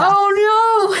podcast.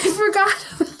 Oh, no. I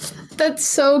forgot. That's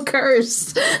so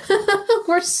cursed.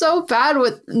 We're so bad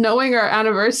with knowing our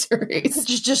anniversaries.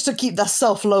 Just to keep that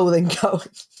self-loathing going.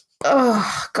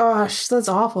 Oh gosh, that's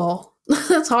awful.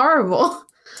 That's horrible.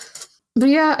 But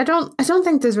yeah, I don't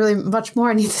think there's really much more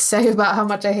I need to say about how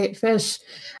much I hate fish.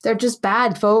 They're just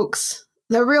bad, folks.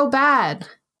 They're real bad.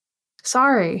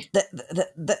 Sorry.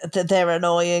 They're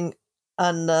annoying.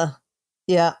 And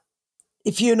yeah,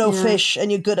 if you know fish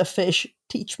and you're good at fish,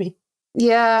 teach me.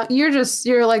 Yeah,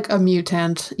 you're like a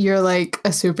mutant. You're like a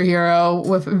superhero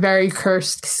with very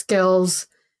cursed skills.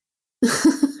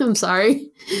 I'm sorry.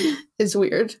 It's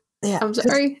weird. Yeah, I'm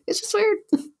sorry. It's just weird.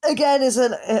 Again, is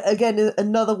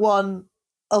another one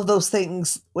of those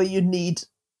things where you need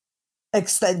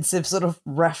extensive sort of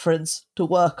reference to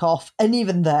work off, and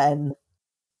even then,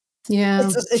 yeah,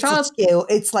 it's a skill.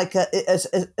 It's like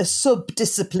a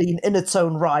sub-discipline in its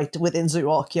own right within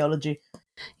zooarchaeology.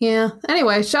 Yeah.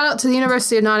 Anyway, shout out to the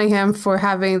University of Nottingham for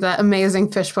having that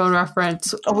amazing fishbone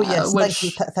reference. Oh yes, thank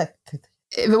you.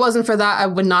 If it wasn't for that, I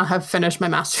would not have finished my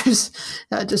master's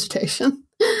dissertation.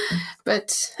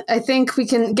 But I think we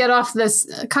can get off this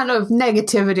kind of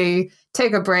negativity,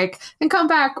 take a break, and come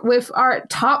back with our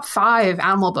top 5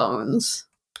 animal bones.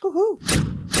 Woohoo!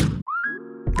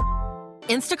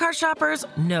 Instacart shoppers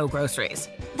know groceries.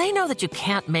 They know that you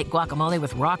can't make guacamole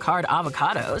with rock-hard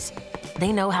avocados.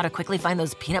 They know how to quickly find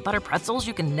those peanut butter pretzels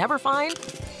you can never find.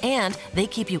 And they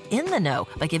keep you in the know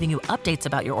by giving you updates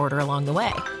about your order along the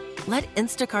way. Let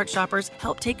Instacart shoppers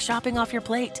help take shopping off your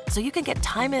plate so you can get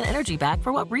time and energy back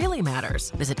for what really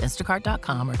matters. Visit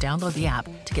instacart.com or download the app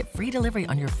to get free delivery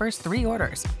on your first 3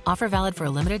 orders. Offer valid for a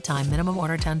limited time. Minimum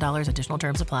order $10. Additional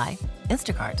terms apply.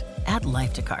 Instacart. Add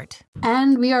life to cart.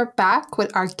 And we are back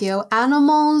with Archaeo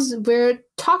Animals. We're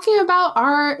talking about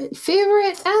our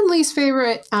favorite and least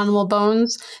favorite animal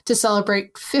bones to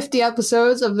celebrate 50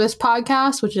 episodes of this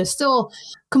podcast, which is still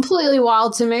completely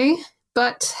wild to me.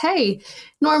 But hey,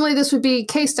 normally this would be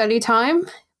case study time,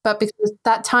 but because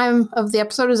that time of the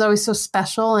episode is always so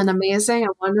special and amazing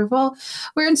and wonderful,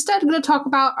 we're instead going to talk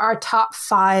about our top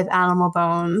 5 animal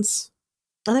bones.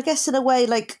 And I guess in a way,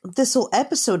 like, this whole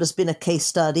episode has been a case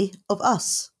study of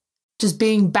us. Just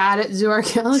being bad at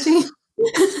zooarchaeology?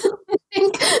 I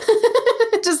think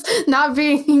just not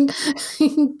being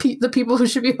the people who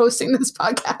should be hosting this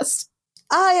podcast.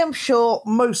 I am sure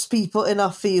most people in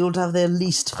our field have their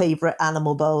least favourite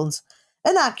animal bones.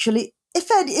 And actually, if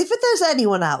there's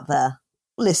anyone out there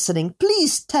listening,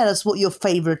 please tell us what your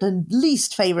favourite and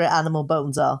least favourite animal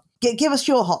bones are. Give us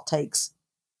your hot takes.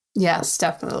 Yes,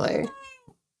 definitely.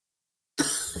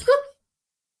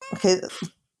 Okay.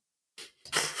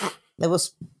 There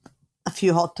was a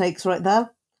few hot takes right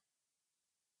there.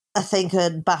 I think a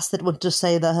bastard would just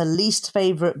say that her least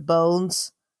favourite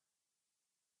bones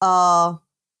are...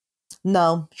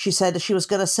 No, she said she was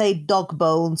going to say dog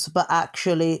bones, but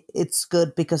actually it's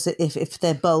good because if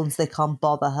they're bones, they can't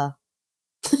bother her.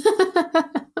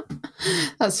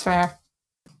 That's fair.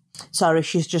 Sorry,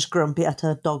 she's just grumpy at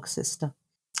her dog sister,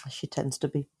 as she tends to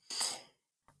be.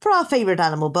 For our favourite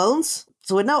animal bones,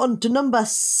 so we're now on to number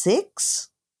 6?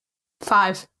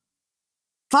 5.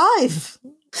 5!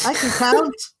 I can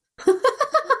count.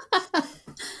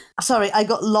 Sorry, I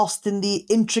got lost in the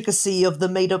intricacy of the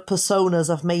made-up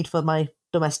personas I've made for my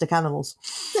domestic animals.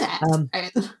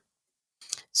 Right.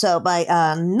 So my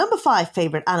number 5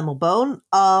 favourite animal bone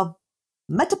are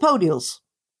metapodials.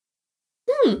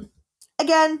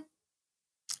 Again,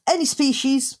 any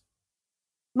species,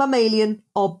 mammalian,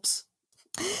 obs.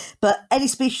 But any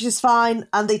species is fine,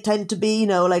 and they tend to be,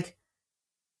 like,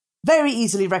 very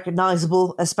easily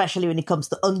recognisable, especially when it comes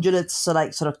to ungulates, so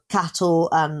like sort of cattle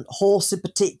and horse in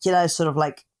particular, sort of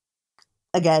like,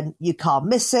 again, you can't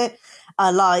miss it.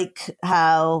 I like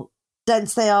how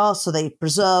dense they are, so they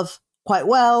preserve quite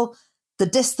well. The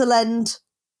distal end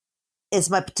is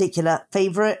my particular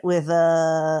favourite, with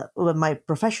my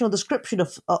professional description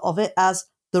of it as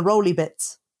the roly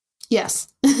bits.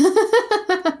 Yes.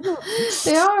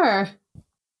 They are.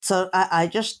 So I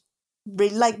just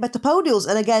really like metapodials,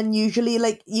 and again, usually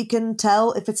like you can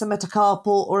tell if it's a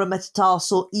metacarpal or a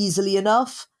metatarsal easily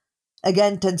enough.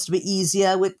 Again, tends to be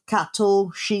easier with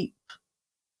cattle, sheep,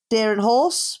 deer and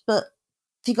horse, but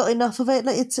if you got enough of it,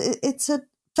 like, it's a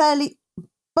fairly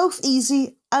both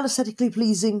easy and aesthetically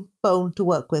pleasing bone to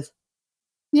work with.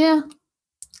 Yeah,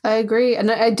 I agree, and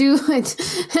I do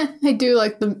I do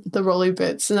like the roly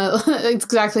bits, and it's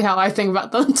exactly how I think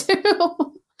about them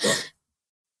too.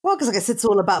 Well, because I guess it's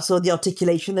all about sort of the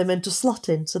articulation they're meant to slot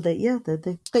in, so they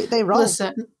roll.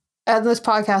 Listen, at this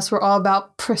podcast, we're all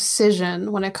about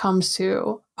precision when it comes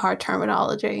to our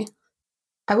terminology.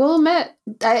 I will admit,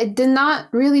 I did not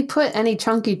really put any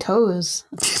chunky toes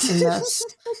in this,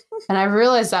 and I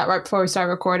realized that right before we started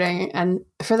recording, and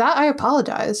for that, I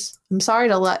apologize. I'm sorry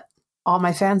to let all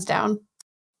my fans down.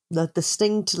 The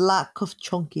distinct lack of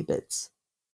chunky bits.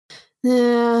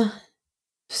 Yeah.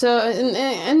 So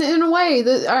in a way,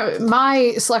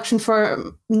 my selection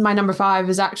for my number 5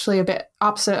 is actually a bit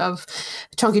opposite of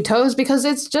Chunky Toes, because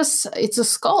it's a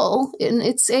skull, and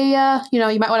it's a you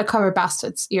might want to cover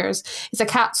Bastard's ears. It's a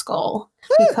cat skull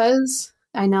because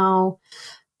I know,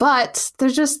 but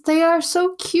they are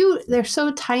so cute. They're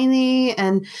so tiny,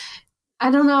 and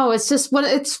I don't know. It's one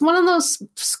of those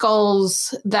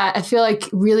skulls that I feel like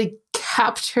really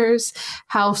captures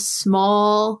how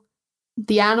small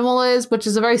the animal is, which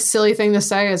is a very silly thing to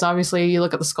say, as obviously you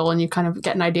look at the skull and you kind of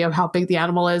get an idea of how big the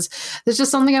animal is. There's just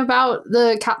something about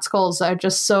the cat skulls that are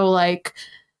just so like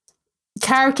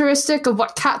characteristic of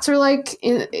what cats are like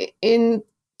in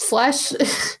flesh.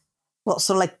 What,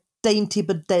 so like dainty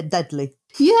but deadly?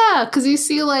 Yeah, because you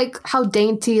see like how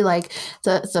dainty like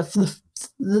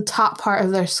the top part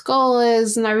of their skull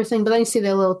is and everything, but then you see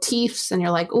their little teeth and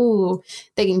you're like, ooh,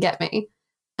 they can get me.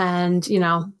 And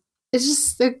it's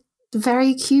just they're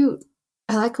very cute.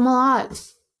 I like them a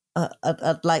lot.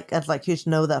 I'd like you to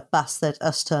know that Bastard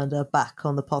has turned her back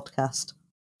on the podcast.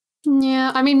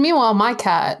 Yeah, I mean, meanwhile, my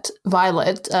cat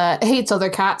Violet hates other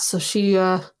cats, so she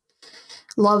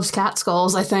loves cat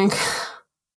skulls, I think.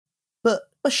 But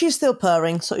she's still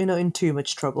purring, so you're not in too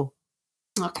much trouble.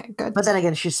 Okay, good. But then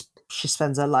again, she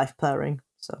spends her life purring,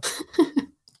 so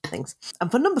things.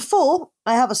 And for number 4,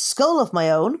 I have a skull of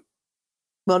my own.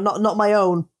 Well, not my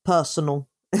own personal.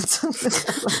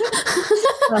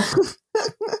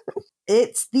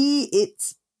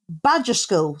 It's badger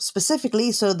skull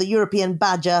specifically, so the European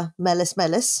badger Meles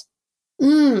meles.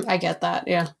 I get that,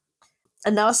 yeah.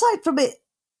 And now, aside from it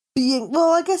being,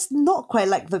 well, I guess not quite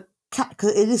like the cat,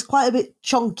 because it is quite a bit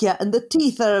chunkier, and the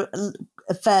teeth are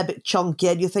a fair bit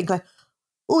chunkier, and you think like,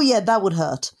 oh yeah, that would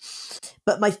hurt.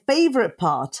 But my favourite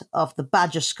part of the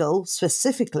badger skull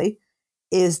specifically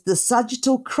is the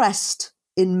sagittal crest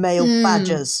in male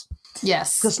badgers.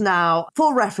 Yes. Because now,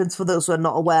 for reference, for those who are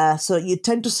not aware, so you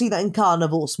tend to see that in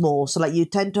carnivores more. So like you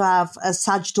tend to have a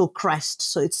sagittal crest.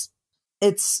 So it's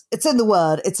in the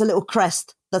word. It's a little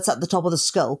crest that's at the top of the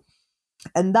skull.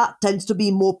 And that tends to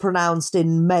be more pronounced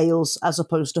in males as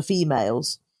opposed to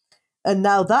females. And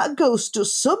now that goes to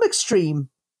some extreme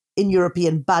in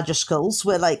European badger skulls,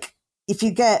 where like if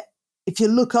you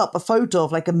look up a photo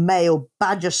of like a male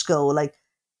badger skull, like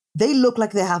they look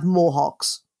like they have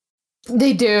mohawks.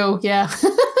 They do, yeah.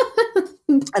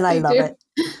 And I love it.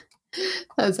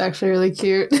 That's actually really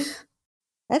cute.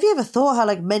 Have you ever thought how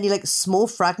like many like small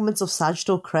fragments of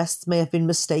sagittal crests may have been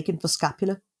mistaken for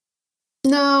scapula?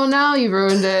 No, now you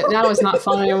ruined it. Now it's not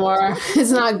fun anymore.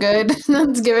 It's not good.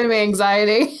 That's giving me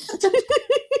anxiety.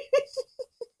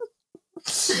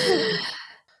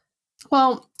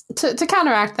 Well, to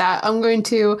counteract that, I'm going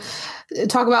to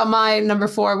talk about my number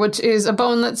 4, which is a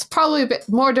bone that's probably a bit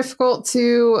more difficult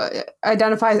to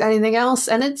identify as anything else,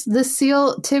 and it's the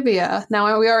seal tibia.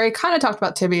 Now, we already kind of talked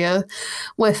about tibia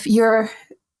with your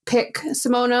pick,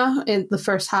 Simona, in the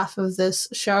first half of this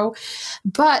show,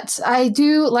 but I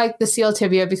do like the seal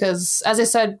tibia because, as I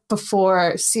said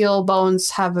before, seal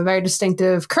bones have a very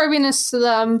distinctive curviness to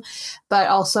them, but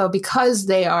also because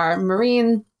they are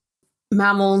marine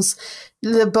mammals,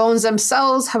 the bones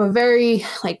themselves have a very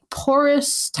like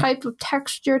porous type of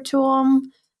texture to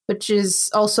them, which is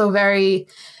also very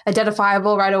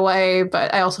identifiable right away,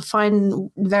 but I also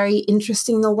find very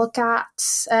interesting to look at.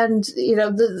 And,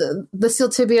 the seal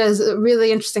tibia is a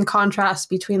really interesting contrast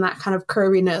between that kind of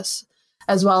curviness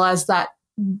as well as that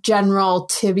general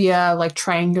tibia, like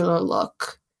triangular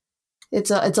look.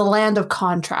 It's a land of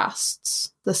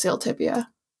contrasts, the seal tibia.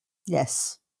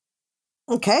 Yes.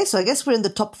 Okay, so I guess we're in the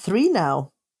top 3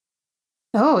 now.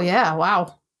 Oh, yeah,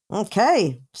 wow.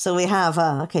 Okay, so we have,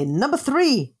 number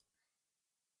 3.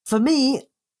 For me,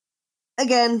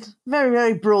 again, very,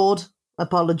 very broad,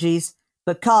 apologies,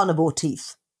 but carnivore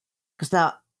teeth. Because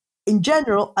now, in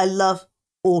general, I love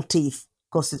all teeth.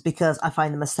 Of course, it's because I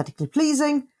find them aesthetically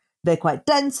pleasing. They're quite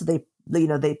dense, they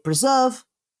preserve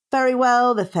very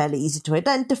well, they're fairly easy to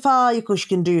identify. Of course, you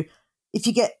can do, if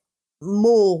you get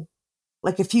more,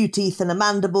 like a few teeth and a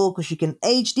mandible, because you can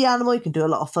age the animal, you can do a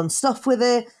lot of fun stuff with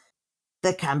it.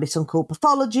 There can be some cool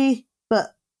pathology,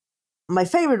 but my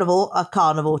favourite of all are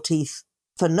carnivore teeth,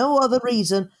 for no other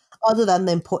reason other than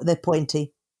they're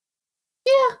pointy.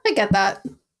 Yeah, I get that.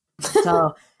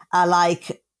 So I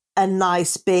like a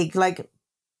nice big, like,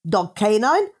 dog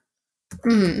canine.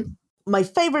 Mm. My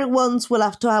favourite ones will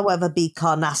have to, however, be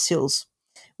carnassials,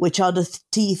 which are the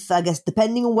teeth, I guess,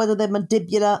 depending on whether they're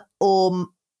mandibular or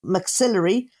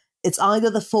maxillary, it's either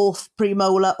the 4th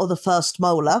premolar or the 1st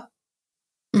molar.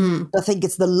 I think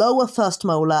it's the lower 1st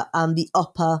molar and the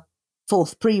upper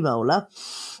fourth premolar.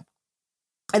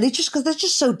 And it's just because they're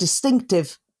just so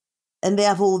distinctive. And they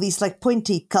have all these like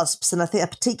pointy cusps. And I think I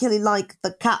particularly like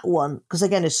the cat one because,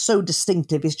 again, it's so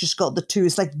distinctive. It's just got the two,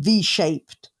 it's like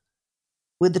V-shaped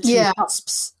with the two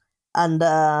cusps. And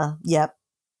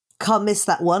can't miss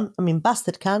that one. I mean,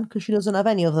 Bastard can because she doesn't have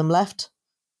any of them left.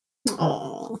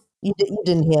 Oh, you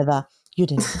didn't hear that. You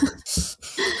didn't.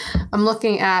 I'm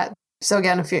looking at. So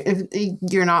again, if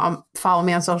you're not following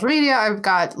me on social media, I've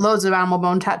got loads of animal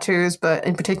bone tattoos, but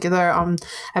in particular, I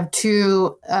have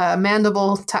two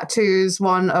mandible tattoos,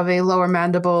 one of a lower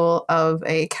mandible of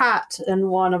a cat and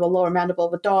one of a lower mandible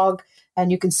of a dog.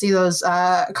 And you can see those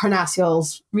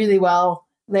carnassials really well.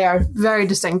 They are very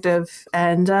distinctive,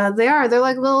 and they're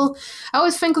like little, I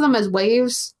always think of them as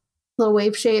waves, little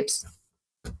wave shapes.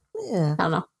 Yeah. I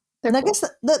don't know. And I guess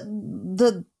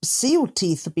the seal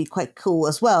teeth would be quite cool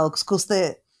as well, because of course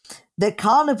they're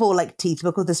carnivore-like teeth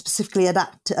because they're specifically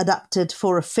adapted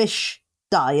for a fish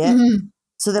diet. Mm-hmm.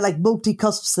 So they're like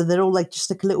multi-cusps, and they're all like just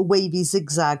like a little wavy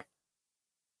zigzag.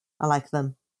 I like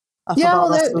them. I forgot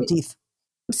about seal teeth.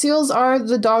 Seals are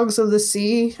the dogs of the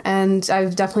sea, and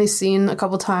I've definitely seen a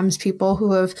couple times people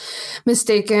who have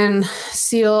mistaken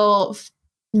seal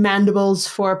mandibles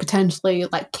for potentially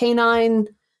like canine,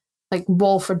 like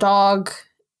wolf or dog,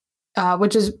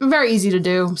 which is very easy to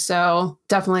do. So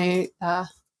definitely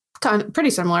kind of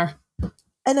pretty similar.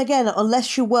 And again,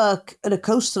 unless you work in a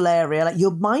coastal area, like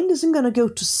your mind isn't going to go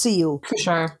to seal. For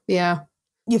sure, yeah.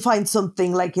 You find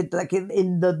something like in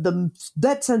the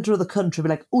dead center of the country, be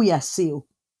like, oh yes, seal.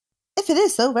 If it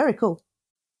is, though, very cool.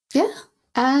 Yeah,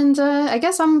 and I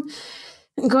guess I'm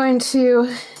going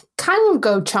to kind of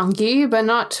go chunky, but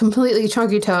not completely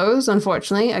chunky toes,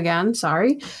 unfortunately. Again,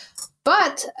 sorry.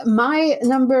 But my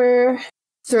number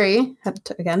 3, had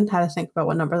to think about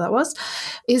what number that was,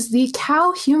 is the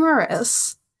cow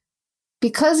humerus.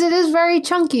 Because it is very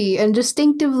chunky and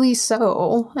distinctively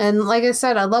so. And like I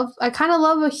said, I kind of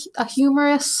love a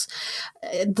humerus.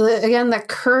 That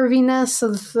curviness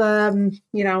of,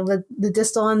 the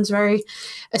distal end's very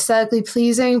aesthetically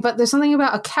pleasing. But there's something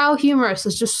about a cow humerus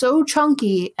that's just so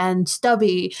chunky and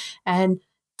stubby and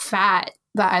fat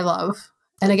that I love.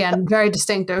 And again, very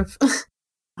distinctive.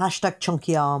 Hashtag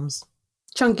chunky arms.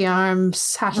 Chunky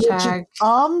arms. Hashtag.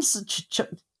 Arms?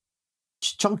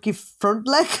 Chunky front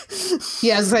leg?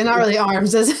 Yeah, so not really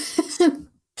arms, is it? And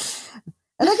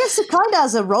I guess it kind of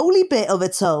has a roly bit of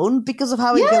its own because of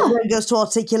how it goes to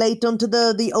articulate onto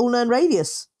the ulnar and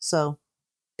radius. So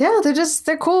yeah,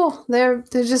 they're cool. They're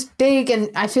just big,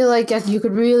 and I feel like you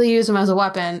could really use them as a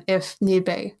weapon if need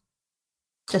be.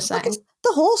 Just saying.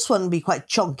 The horse one would be quite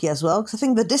chunky as well, because I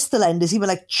think the distal end is even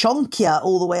like chunkier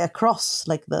all the way across,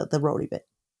 like the roly bit.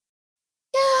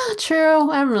 Yeah, true.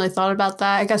 I haven't really thought about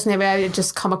that. I guess maybe I would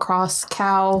just come across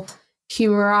cow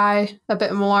humeri a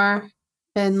bit more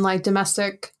in like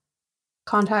domestic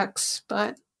contexts,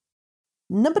 but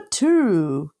number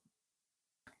 2.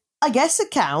 I guess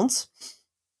it counts.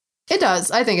 It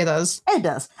does. I think it does. It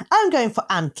does. I'm going for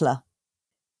antler.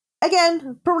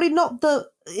 Again, probably not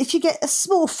if you get a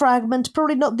small fragment,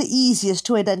 probably not the easiest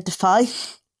to identify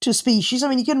to species. I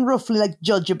mean, you can roughly like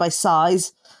judge it by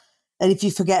size. And if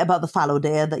you forget about the fallow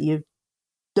deer that you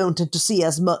don't tend to see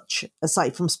as much,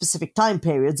 aside from specific time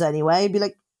periods anyway, be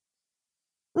like,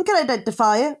 you can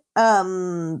identify it.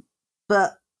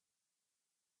 But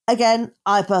again,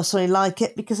 I personally like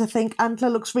it because I think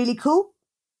antler looks really cool.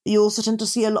 You also tend to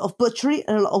see a lot of butchery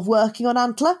and a lot of working on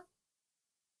antler.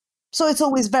 So it's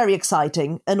always very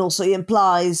exciting, and also it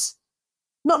implies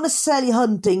not necessarily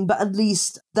hunting, but at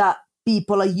least that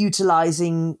people are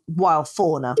utilizing wild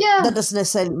fauna. Yeah. That doesn't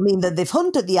necessarily mean that they've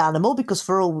hunted the animal, because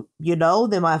for all you know,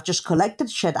 they might have just collected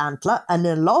shed antler, and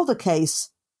in a lot of the case,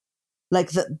 like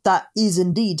that is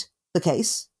indeed the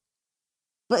case.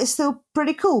 But it's still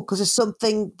pretty cool, because it's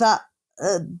something that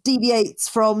deviates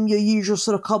from your usual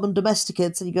sort of common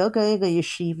domesticates, and you go, okay, you got your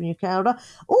sheep and your cow.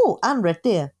 Oh, and red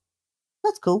deer.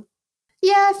 That's cool.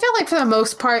 Yeah, I feel like for the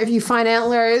most part, if you find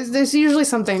antler, there's usually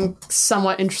something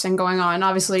somewhat interesting going on.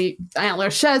 Obviously, antler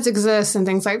sheds exist and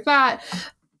things like that.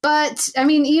 But, I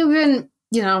mean, even,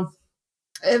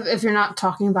 if you're not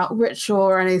talking about ritual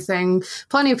or anything,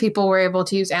 plenty of people were able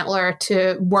to use antler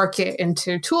to work it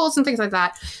into tools and things like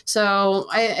that. So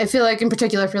I feel like, in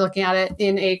particular, if you're looking at it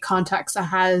in a context that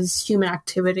has human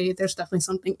activity, there's definitely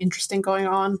something interesting going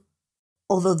on.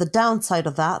 Although the downside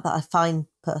of that I find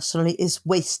personally is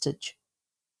wastage.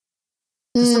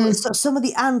 So some of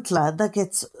the antler that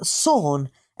gets sawn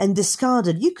and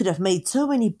discarded, you could have made so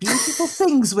many beautiful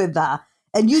things with that,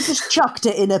 and you just chucked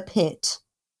it in a pit.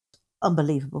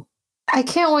 Unbelievable. I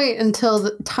can't wait until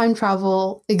the time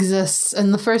travel exists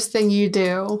and the first thing you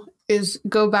do is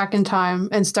go back in time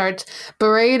and start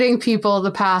berating people of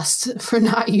the past for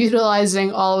not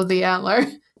utilizing all of the antler.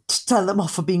 To tell them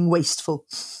off for being wasteful.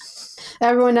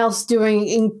 Everyone else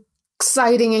doing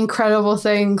exciting, incredible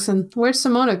things. And where'd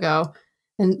Simona go?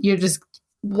 And you're just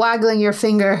waggling your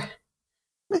finger.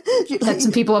 That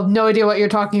some people have no idea what you're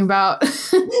talking about.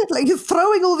 Like, you're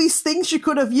throwing all these things you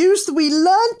could have used. We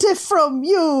learnt it from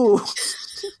you.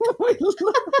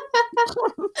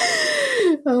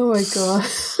 Oh my god.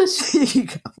 Here you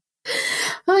go.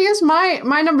 Well, I guess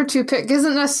my number 2 pick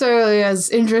isn't necessarily as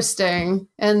interesting.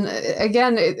 And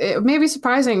again, it may be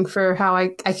surprising for how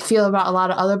I feel about a lot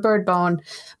of other bird bone,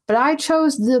 but I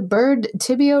chose the bird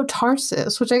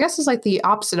tibiotarsus, which I guess is like the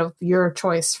opposite of your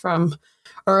choice from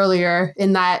earlier,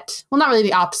 in that, well, not really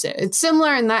the opposite. It's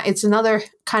similar in that it's another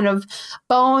kind of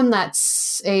bone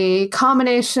that's a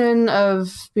combination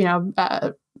of,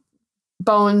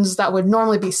 bones that would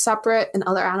normally be separate in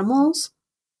other animals.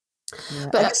 Yeah.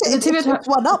 But the tibiotarsus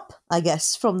one up, I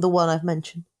guess, from the one I've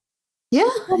mentioned. Yeah,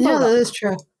 that is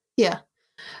true. Yeah.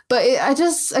 But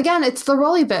it's the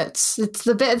rolly bits. It's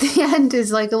the bit at the end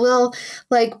is like a little,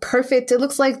 like, perfect. It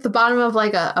looks like the bottom of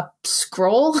like a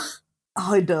scroll.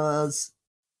 Oh, it does.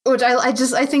 Which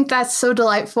I think that's so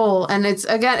delightful. And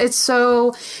it's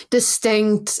so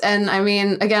distinct. And I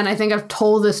mean, again, I think I've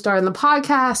told this story in the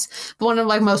podcast, but one of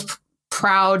like most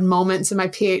proud moments in my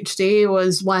PhD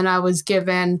was when I was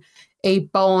given a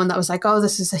bone that was like, oh,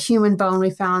 this is a human bone we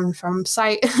found from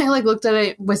site. I like looked at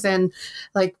it within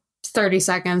like 30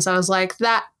 seconds. I was like,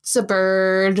 that's a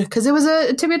bird, because it was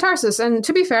a tibiotarsus. And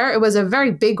to be fair, it was a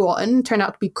very big one. It turned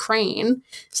out to be crane.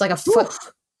 It's like a foot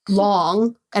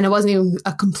long, and it wasn't even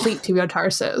a complete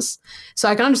tibiotarsus. So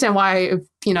I can understand why,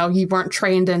 you weren't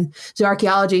trained in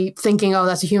zooarchaeology thinking, oh,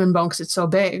 that's a human bone because it's so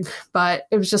big. But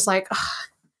it was just like,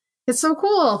 it's so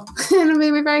cool. And it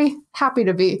made me very happy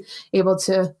to be able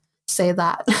to say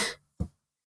that.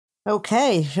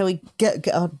 Okay, shall we get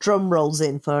our drum rolls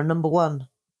in for number 1?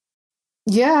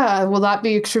 Yeah, will that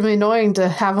be extremely annoying to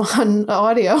have on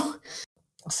audio?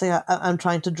 See, I'm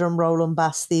trying to drum roll on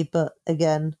Basti, but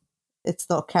again, it's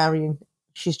not carrying.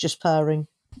 She's just purring.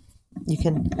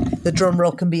 The drum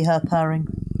roll can be her purring.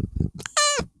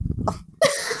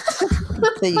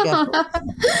 There you go.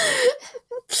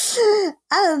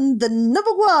 And the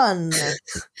number 1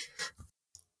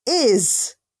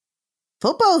 is,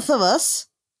 for both of us,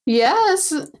 yes,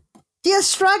 the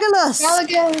Astragalus.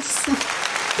 Surprise!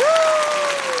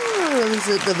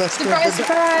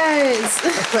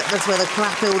 That's where the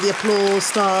clap, all the applause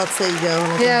starts. There you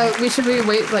go. Yeah, we should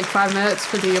wait like 5 minutes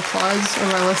for the applause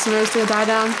of our listeners to die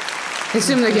down. I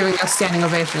assume they're giving us standing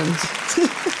ovations.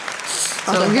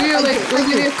 So we'll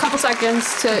give you a couple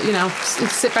seconds to,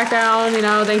 sit back down.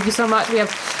 Thank you so much. We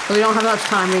don't have much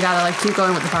time. We gotta keep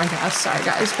going with the podcast. Sorry,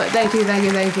 guys, but thank you.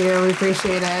 We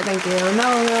appreciate it. Thank you.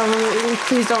 No,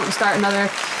 please don't start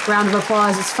another round of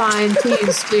applause. It's fine.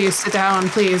 Please sit down.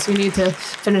 Please, we need to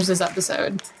finish this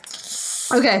episode.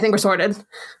 Okay, I think we're sorted.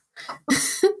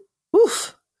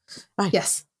 Oof. Right.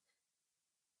 Yes.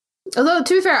 Although,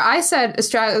 to be fair, I said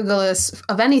Astragalus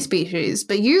of any species,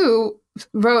 but you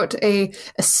wrote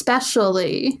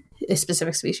especially a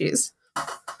specific species.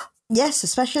 Yes,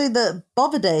 especially the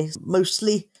Bovidae,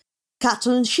 mostly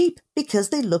cattle and sheep, because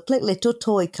they look like little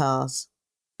toy cars.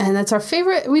 And that's our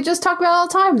favorite. We just talk about it all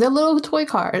the time. They're little toy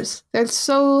cars. They're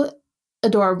so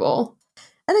adorable.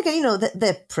 And again,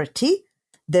 they're pretty.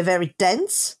 They're very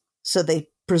dense, so they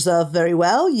preserve very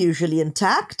well, usually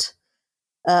intact.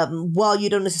 While you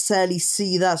don't necessarily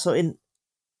see that sort of in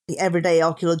the everyday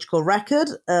archaeological record,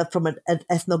 from an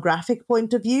ethnographic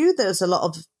point of view, there's a lot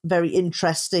of very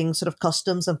interesting sort of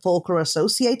customs and folklore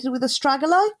associated with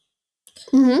Astragali.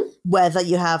 Mm-hmm. Whether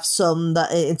you have some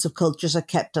that in subcultures are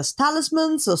kept as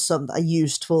talismans, or some that are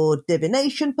used for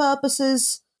divination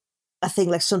purposes. I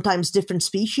think sometimes different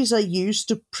species are used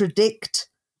to predict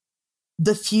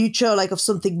the future, of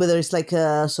something, whether it's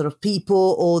a sort of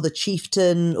people or the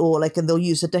chieftain, or and they'll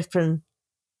use a different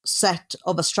set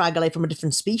of Astragali from a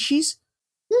different species.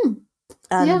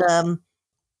 And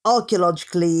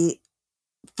archaeologically,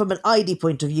 from an ID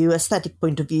point of view, aesthetic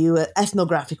point of view,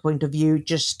 ethnographic point of view,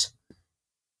 just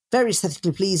very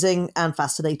aesthetically pleasing and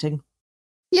fascinating.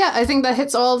 Yeah, I think that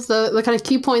hits all of the kind of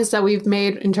key points that we've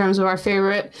made in terms of our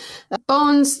favorite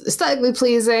bones. Aesthetically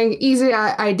pleasing, easy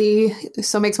ID,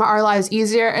 so makes our lives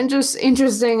easier, and just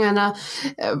interesting in a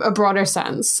broader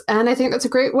sense. And I think that's a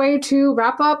great way to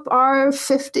wrap up our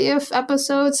 50th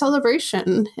episode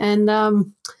celebration.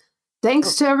 And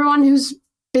thanks to everyone who's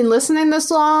been listening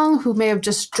this long, who may have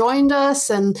just joined us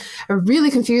and are really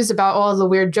confused about all the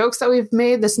weird jokes that we've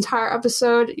made this entire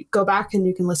episode. Go back and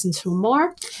you can listen to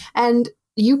more. And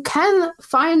you can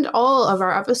find all of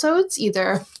our episodes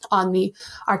either on the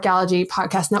Archaeology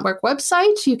Podcast Network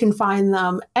website. You can find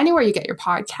them anywhere you get your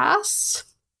podcasts.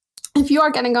 If you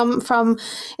are getting them from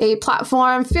a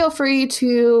platform, feel free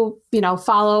to,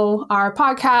 follow our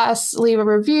podcast, leave a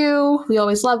review. We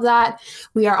always love that.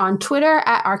 We are on Twitter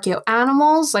at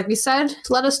ArchaeoAnimals. Like we said,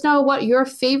 let us know what your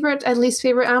favorite and least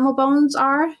favorite animal bones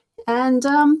are. And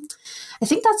I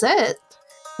think that's it.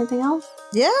 Anything else?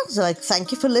 Yeah, so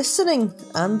thank you for listening,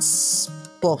 and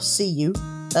see you.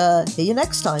 Hear you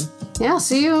next time. Yeah,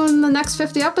 see you in the next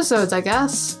 50 episodes, I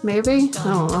guess. Maybe. I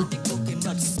don't know.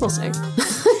 We'll see.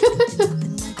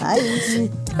 Bye.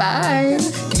 Bye.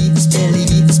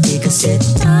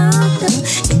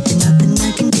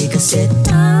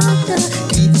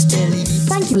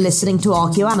 Thank you for listening to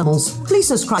ArchaeoAnimals. Please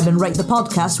subscribe and rate the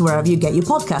podcast wherever you get your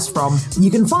podcast from. You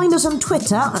can find us on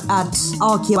Twitter at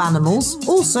ArchaeoAnimals.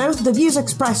 Also, the views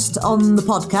expressed on the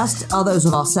podcast are those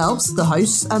of ourselves, the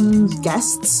hosts and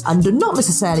guests, and do not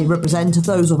necessarily represent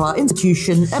those of our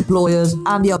institution, employers,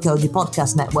 and the Archaeology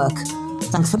Podcast Network.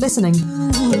 Thanks for listening.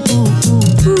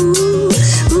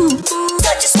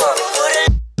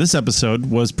 This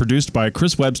episode was produced by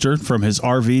Chris Webster from his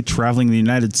RV traveling the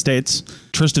United States,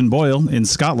 Tristan Boyle in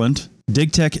Scotland,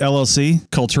 DigTech LLC,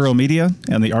 Culturo Media,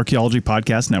 and the Archaeology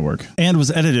Podcast Network, and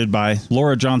was edited by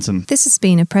Laura Johnson. This has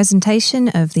been a presentation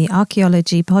of the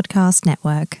Archaeology Podcast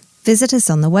Network. Visit us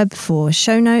on the web for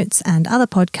show notes and other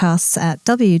podcasts at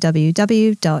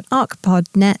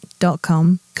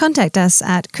www.archpodnet.com. Contact us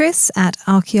at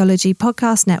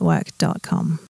chris@archaeologypodcastnetwork.com.